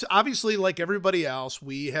it's obviously like everybody else.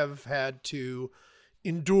 We have had to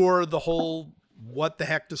endure the whole what the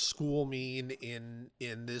heck does school mean in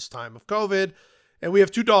this time of COVID. And we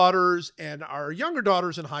have two daughters, and our younger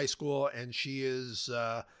daughter's in high school, and she is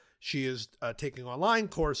taking online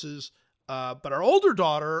courses. But our older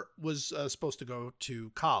daughter was supposed to go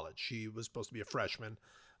to college. She was supposed to be a freshman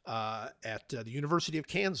at the University of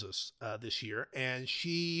Kansas this year, and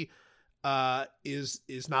she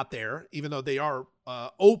is not there, even though they are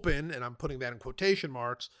open, and I'm putting that in quotation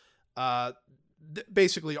marks.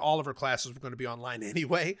 Basically, all of her classes were going to be online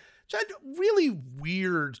anyway. Which really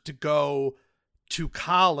weird to go to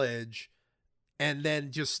college and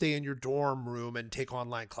then just stay in your dorm room and take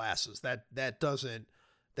online classes. That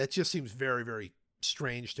just seems very, very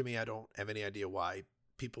strange to me. I don't have any idea why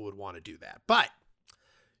people would want to do that. But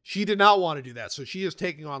she did not want to do that. So she is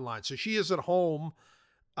taking online. So she is at home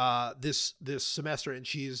this semester, and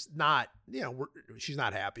she's not, she's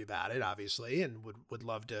not happy about it, obviously, and would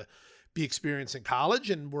love to be experiencing college,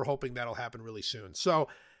 and we're hoping that'll happen really soon. So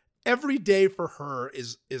every day for her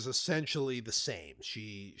is essentially the same.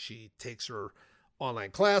 She takes her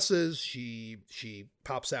online classes. She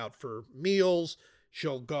pops out for meals.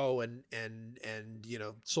 She'll go and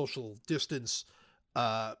social distance,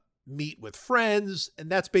 meet with friends. And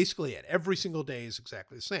that's basically it. Every single day is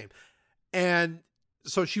exactly the same. And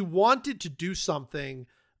so she wanted to do something,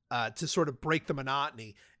 to sort of break the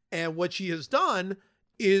monotony. And what she has done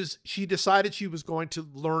is she decided she was going to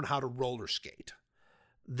learn how to roller skate.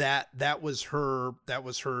 That was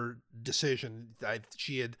her decision.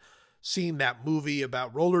 She had seen that movie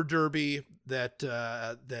about roller derby that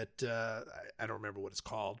I don't remember what it's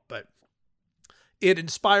called, but it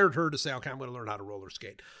inspired her to say, okay, I'm going to learn how to roller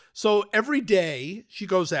skate. So every day she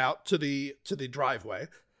goes out to the driveway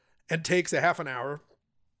and takes a half an hour,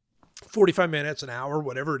 45 minutes, an hour,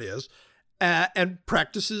 whatever it is, and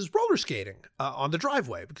practices roller skating on the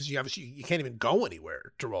driveway, because you can't even go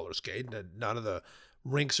anywhere to roller skate. None of the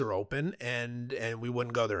rinks are open, and we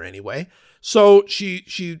wouldn't go there anyway. So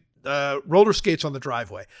she roller skates on the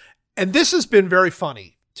driveway. And this has been very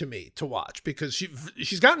funny to me to watch, because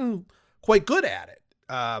she's gotten quite good at it.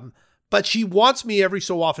 But she wants me every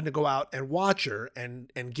so often to go out and watch her and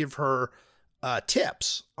give her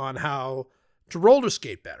tips on how to roller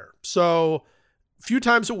skate better. So a few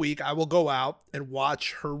times a week, I will go out and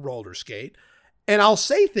watch her roller skate, and I'll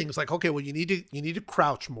say things like, okay, well, you need to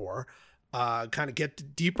crouch more, kind of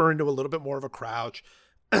get deeper into a little bit more of a crouch.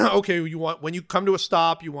 Okay, when you come to a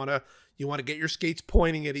stop, you want to get your skates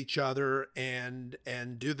pointing at each other and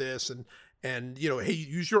do this, and hey,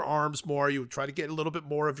 use your arms more. You try to get a little bit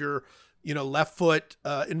more of your left foot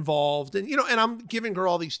involved, and I'm giving her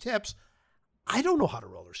all these tips. I don't know how to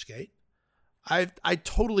roller skate. I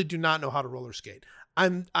totally do not know how to roller skate.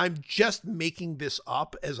 I'm just making this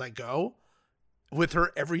up as I go with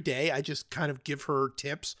her every day. I just kind of give her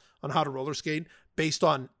tips on how to roller skate based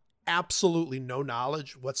on absolutely no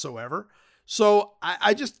knowledge whatsoever. So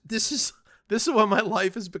this is what my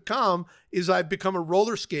life has become, is I've become a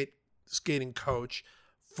roller skating coach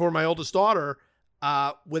for my oldest daughter,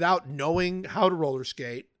 without knowing how to roller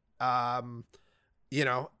skate. And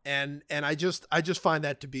I just find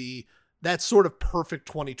that to be, that's sort of perfect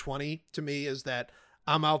 2020 to me, is that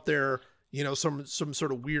I'm out there, some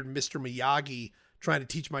sort of weird Mr. Miyagi trying to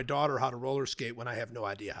teach my daughter how to roller skate when I have no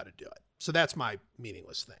idea how to do it. So that's my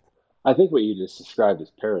meaningless thing. I think what you just described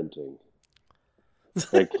is parenting,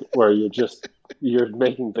 like where you're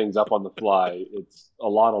making things up on the fly. It's a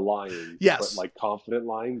lot of lying, yes, but like confident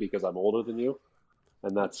lying, because I'm older than you.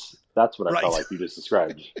 And that's what I felt like you just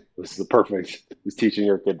described. This is the perfect, is teaching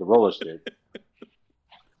your kid to roller skate.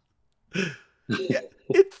 Yeah,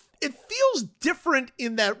 it feels different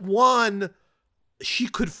in that, one, she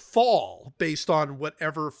could fall based on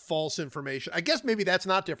whatever false information. I guess maybe that's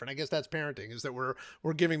not different. I guess that's parenting, is that we're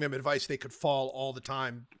giving them advice they could fall all the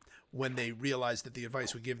time when they realize that the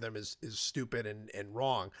advice we give them is stupid and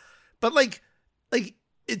wrong. But like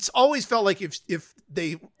it's always felt like if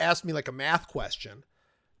they asked me like a math question,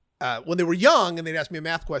 when they were young and they'd ask me a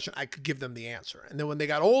math question, I could give them the answer. And then when they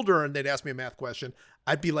got older and they'd ask me a math question,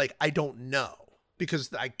 I'd be like, I don't know,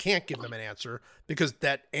 because I can't give them an answer, because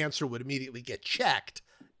that answer would immediately get checked.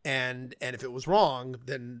 And if it was wrong,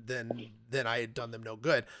 then I had done them no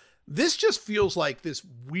good. This just feels like this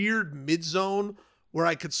weird mid zone where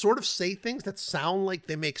I could sort of say things that sound like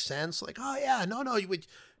they make sense. Like, oh yeah, no,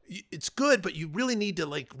 it's good, but you really need to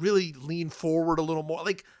like really lean forward a little more.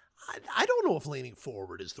 Like, I don't know if leaning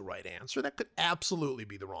forward is the right answer. That could absolutely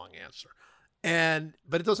be the wrong answer.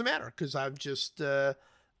 But it doesn't matter, because I'm just,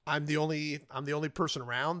 I'm the only person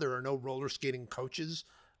around. There are no roller skating coaches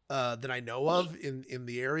that I know of in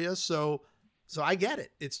the area. So I get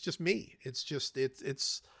it. It's just me. It's just,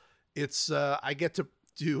 I get to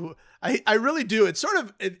do, I really do. It's sort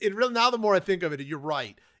of, it really, now the more I think of it, you're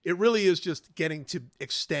right. It really is just getting to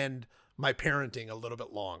extend my parenting a little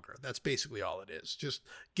bit longer. That's basically all it is. Just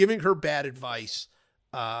giving her bad advice,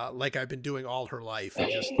 like I've been doing all her life,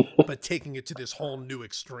 but taking it to this whole new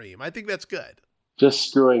extreme. I think that's good. Just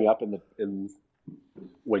screwing up in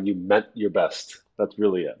when you meant your best. That's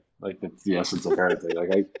really it. Like, that's the essence of parenting.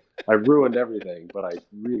 Like, I ruined everything, but I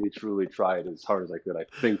really truly tried as hard as I could. I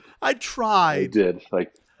think I tried. I did.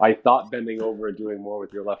 Like, I thought bending over and doing more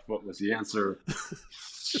with your left foot was the answer.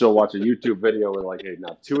 She'll watch a YouTube video and like, hey,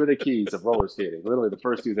 now 2 of the keys of roller skating, literally the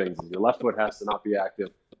first 2 things, is your left foot has to not be active,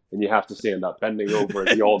 and you have to stand up. Bending over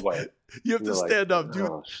the old way. You have to stand up.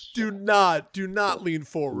 Do not lean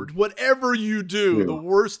forward. Whatever you do, the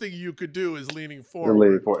worst thing you could do is leaning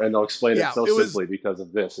forward. And they'll explain it simply because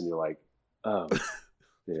of this, and you're like, oh,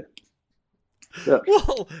 yeah. Yeah.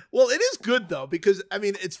 Well, it is good though, because I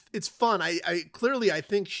mean, it's fun. I clearly, I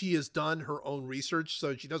think she has done her own research,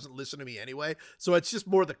 so she doesn't listen to me anyway. So it's just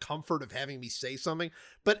more the comfort of having me say something.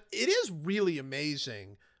 But it is really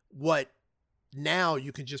amazing what now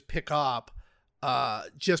you can just pick up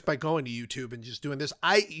just by going to YouTube and just doing this.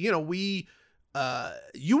 You're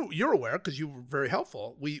aware, because you were very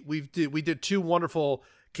helpful. We did 2 wonderful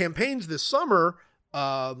campaigns this summer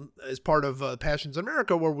as part of Passions in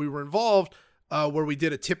America, where we were involved. Where we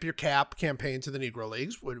did a Tip Your Cap campaign to the Negro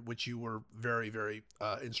Leagues, which you were very, very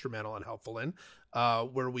instrumental and helpful in,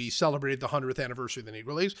 where we celebrated the 100th anniversary of the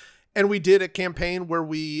Negro Leagues. And we did a campaign where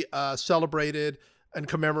we celebrated and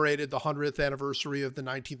commemorated the 100th anniversary of the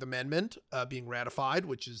 19th Amendment being ratified,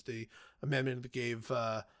 which is the amendment that gave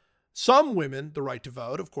some women the right to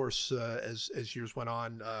vote. Of course, as years went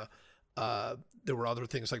on, there were other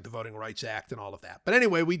things like the Voting Rights Act and all of that. But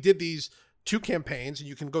anyway, we did these 2 campaigns, and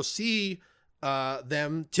you can go see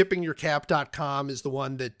them. Tippingyourcap.com is the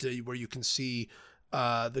one that where you can see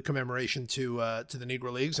the commemoration to the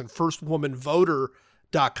Negro Leagues, and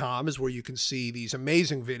firstwomanvoter.com is where you can see these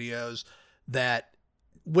amazing videos that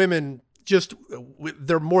women just,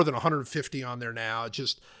 there are more than 150 on there now,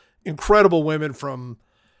 just incredible women from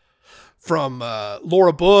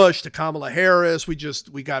Laura Bush to Kamala Harris. We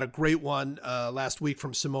got a great one last week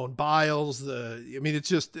from Simone Biles.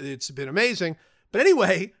 It's been amazing. But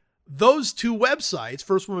anyway, those 2 websites,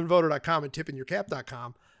 firstwomanvoter.com and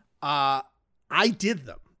tippingyourcap.com, I did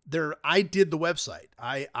them. I did the website.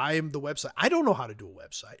 I am the website. I don't know how to do a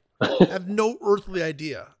website. I have no earthly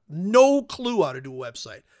idea. No clue how to do a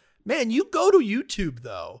website. Man, you go to YouTube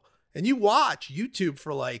though, and you watch YouTube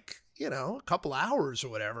for like, a couple hours or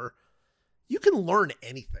whatever. You can learn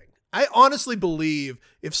anything. I honestly believe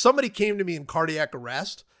if somebody came to me in cardiac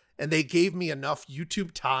arrest and they gave me enough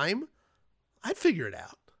YouTube time, I'd figure it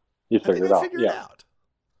out. You'd figure it out. Yeah.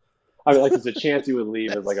 I mean, like, there's a chance you would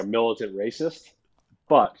leave as like a militant racist,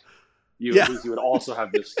 but at least you would also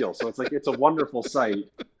have this skill. So it's like, it's a wonderful site,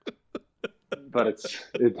 but it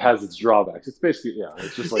has its drawbacks. It's basically,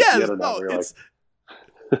 it's just like the internet where you're like...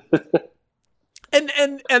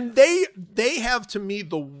 and they have, to me,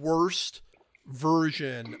 the worst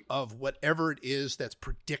version of whatever it is that's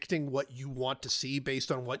predicting what you want to see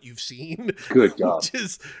based on what you've seen. Good God.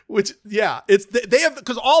 They have,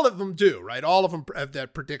 because all of them do, right? All of them have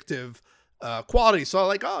that predictive quality. So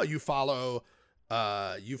like, oh, you follow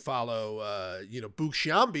Boo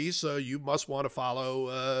Shambi, so you must want to follow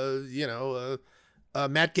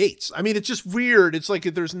Matt Gaetz. I mean, it's just weird. It's like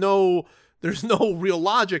there's no real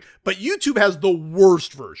logic, but YouTube has the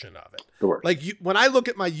worst version of it. The worst. Like when I look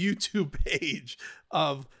at my YouTube page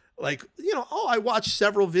of like, I watched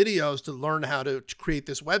several videos to learn how to create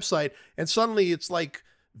this website. And suddenly it's like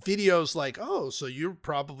videos like, oh, so you're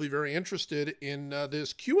probably very interested in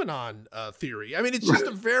this QAnon theory. I mean, it's just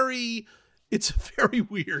It's very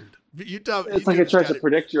weird. It's like it tries to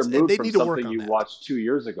predict your mood from something you that. watched 2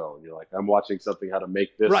 years ago, and you're like, I'm watching something how to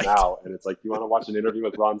make this Right. now, and it's like, you want to watch an interview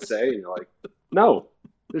with Ron Say, and you're like, no,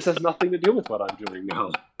 this has nothing to do with what I'm doing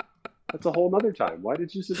now. That's a whole nother time. Why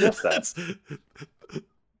did you suggest that?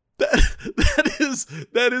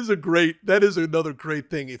 That is another great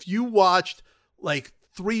thing. If you watched like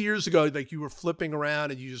 3 years ago, like you were flipping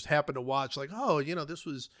around and you just happened to watch like, oh, you know, this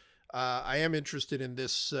was, I am interested in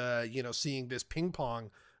this, you know, seeing this ping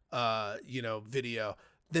pong, you know, video,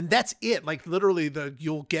 then that's it. Like literally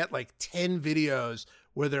you'll get like 10 videos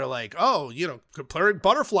where they're like, oh, you know, comparing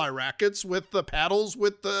butterfly rackets with the paddles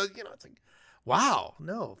with the, you know, it's like, wow,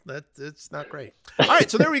 no, it's not great. All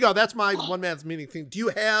right, so there we go. That's my one man's meaning thing. Do you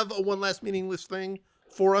have a one last meaningless thing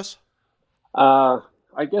for us? I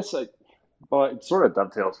guess well, it sort of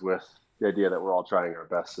dovetails with the idea that we're all trying our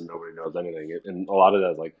best and nobody knows anything. And a lot of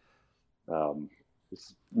that is like, this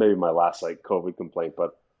is maybe my last like COVID complaint,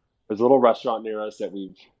 but there's a little restaurant near us that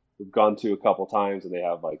we've gone to a couple times, and they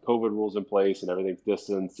have like COVID rules in place and everything's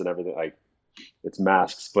distanced and everything, like it's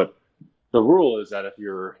masks. But the rule is that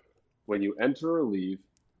when you enter or leave,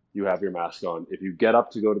 you have your mask on. If you get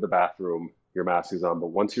up to go to the bathroom, your mask is on. But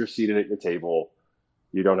once you're seated at your table,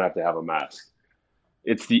 you don't have to have a mask.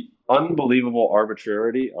 It's the unbelievable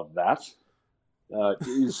arbitrarity of that.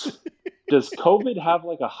 Does COVID have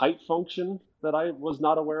like a height function that I was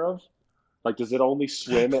not aware of? Like, does it only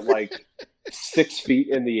swim at like 6 feet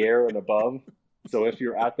in the air and above? So if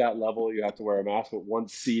you're at that level, you have to wear a mask. But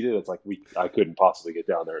once seated, it's like I couldn't possibly get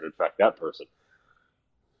down there and infect that person.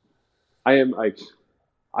 I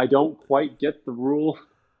don't quite get the rule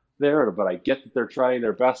there, but I get that they're trying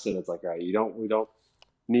their best, and it's like, all right, we don't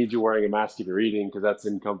need you wearing a mask if you're eating because that's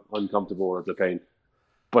uncomfortable or it's a pain.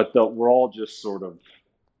 But we're all just sort of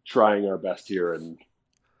trying our best here and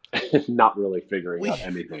not really figuring out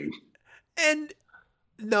anything. And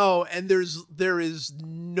there is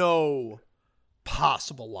no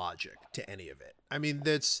possible logic to any of it. I mean,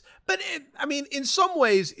 in some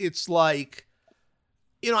ways it's like,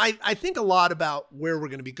 you know, I think a lot about where we're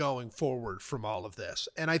going to be going forward from all of this.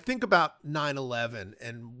 And I think about 9/11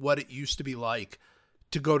 and what it used to be like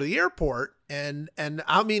to go to the airport. And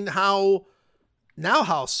I mean, how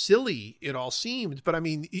silly it all seems. But I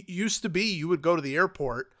mean, it used to be you would go to the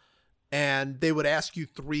airport and they would ask you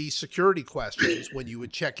 3 security questions when you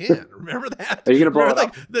would check in. Remember that? Are you going to blow it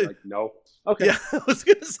up? Like, no. Okay. Yeah, I was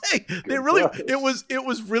going to say, it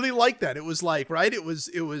was really like that. It was like, right. It was,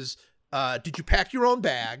 did you pack your own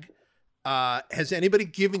bag? Has anybody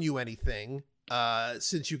given you anything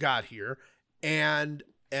since you got here? And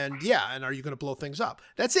are you going to blow things up?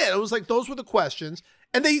 That's it. It was like, those were the questions.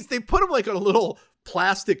 And they put them like on a little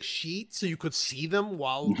plastic sheet so you could see them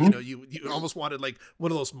while, you know, you almost wanted like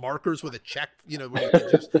one of those markers with a check, you know, where you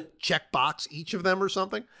could just check box each of them or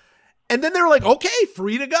something. And then they were like, okay,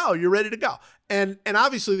 free to go. You're ready to go. And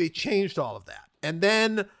obviously they changed all of that. And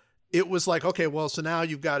then it was like, okay, well, so now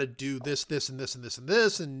you've got to do this, this, and this, and this, and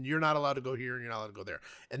this, and you're not allowed to go here and you're not allowed to go there.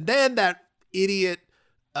 And then that idiot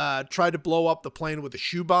tried to blow up the plane with a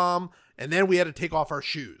shoe bomb, and then we had to take off our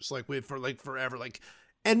shoes for forever.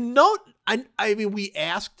 And I mean, we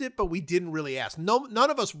asked it, but we didn't really ask. None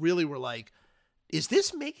of us really were like, is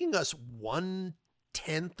this making us 1/10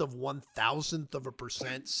 of 1,000th of a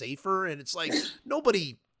percent safer? And it's like,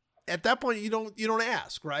 nobody. At that point, you don't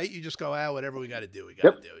ask, right? You just go, whatever we got to do, we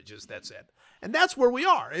got to do it. Just that's it. And that's where we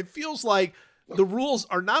are. It feels like the rules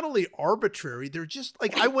are not only arbitrary, they're just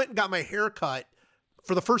like, I went and got my hair cut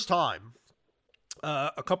for the first time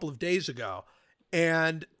a couple of days ago,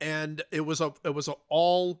 and it was a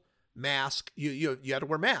all mask. You had to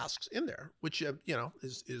wear masks in there, which you know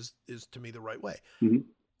is to me the right way. Mm-hmm.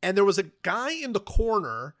 And there was a guy in the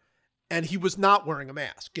corner, and he was not wearing a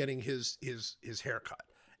mask, getting his hair cut.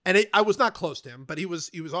 And I was not close to him, but he was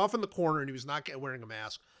off in the corner and he was not wearing a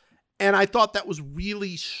mask. And I thought that was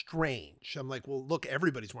really strange. I'm like, well, look,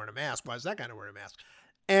 everybody's wearing a mask. Why is that guy not wearing a mask?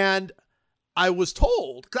 And I was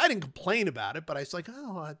told, because I didn't complain about it, but I was like,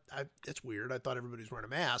 oh, it's weird. I thought everybody was wearing a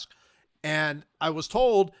mask. And I was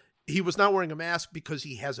told he was not wearing a mask because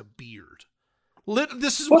he has a beard.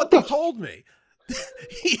 This is what they told me.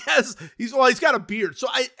 He's got a beard. So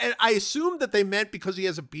I assumed that they meant because he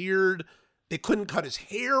has a beard, they couldn't cut his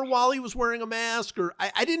hair while he was wearing a mask, or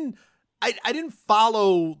I didn't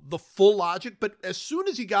follow the full logic, but as soon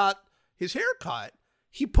as he got his hair cut,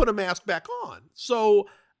 he put a mask back on. So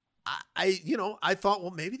I thought,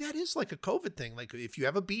 well, maybe that is like a COVID thing. Like if you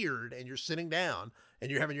have a beard and you're sitting down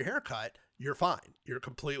and you're having your hair cut, you're fine. You're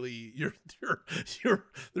completely,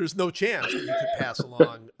 there's no chance that you could pass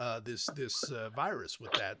along this virus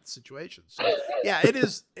with that situation. So yeah,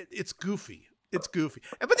 it's goofy. It's goofy.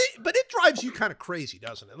 But it drives you kind of crazy,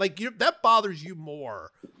 doesn't it? Like that bothers you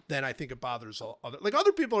more than I think it bothers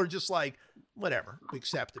other people are just like, whatever, we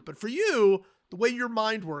accept it. But for you, the way your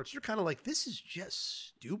mind works, you're kind of like, this is just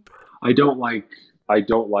stupid. I don't like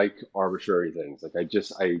arbitrary things. Like I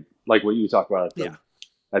like what you talk about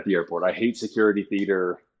at the airport. I hate security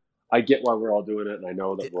theater. I get why we're all doing it, and I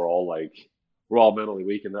know that we're all mentally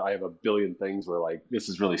weak, and I have a billion things where like this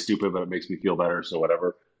is really stupid, but it makes me feel better, so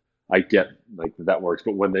whatever. I get like that works,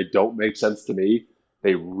 but when they don't make sense to me,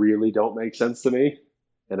 they really don't make sense to me,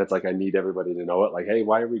 and it's like I need everybody to know it. Like, hey,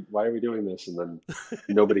 why are we doing this? And then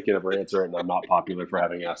nobody can ever answer it, and I'm not popular for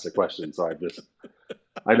having asked a question, so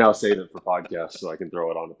I now save it for podcasts so I can throw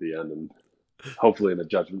it on at the end, and hopefully in a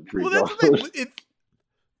judgment-free zone.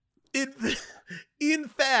 In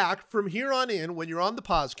fact, from here on in, when you're on the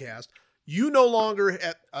podcast, you no longer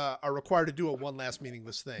are required to do a one last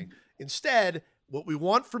meaningless thing. Instead, what we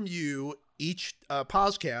want from you each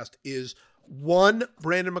podcast is one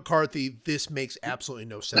Brandon McCarthy. This makes absolutely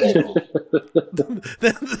no sense at all.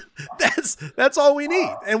 That's all we need,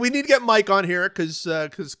 and we need to get Mike on here because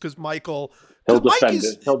Michael.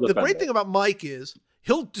 The great thing about Mike is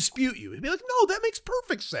he'll dispute you. He'll be like, "No, that makes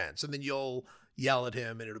perfect sense," and then you'll yell at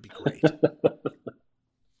him, and it'll be great.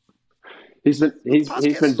 He's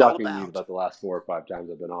been ducking me about the last 4 or 5 times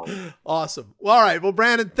I've been on. Awesome. Well, all right. Well,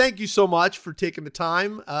 Brandon, thank you so much for taking the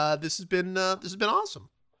time. This has been awesome.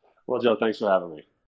 Well, Joe, thanks for having me.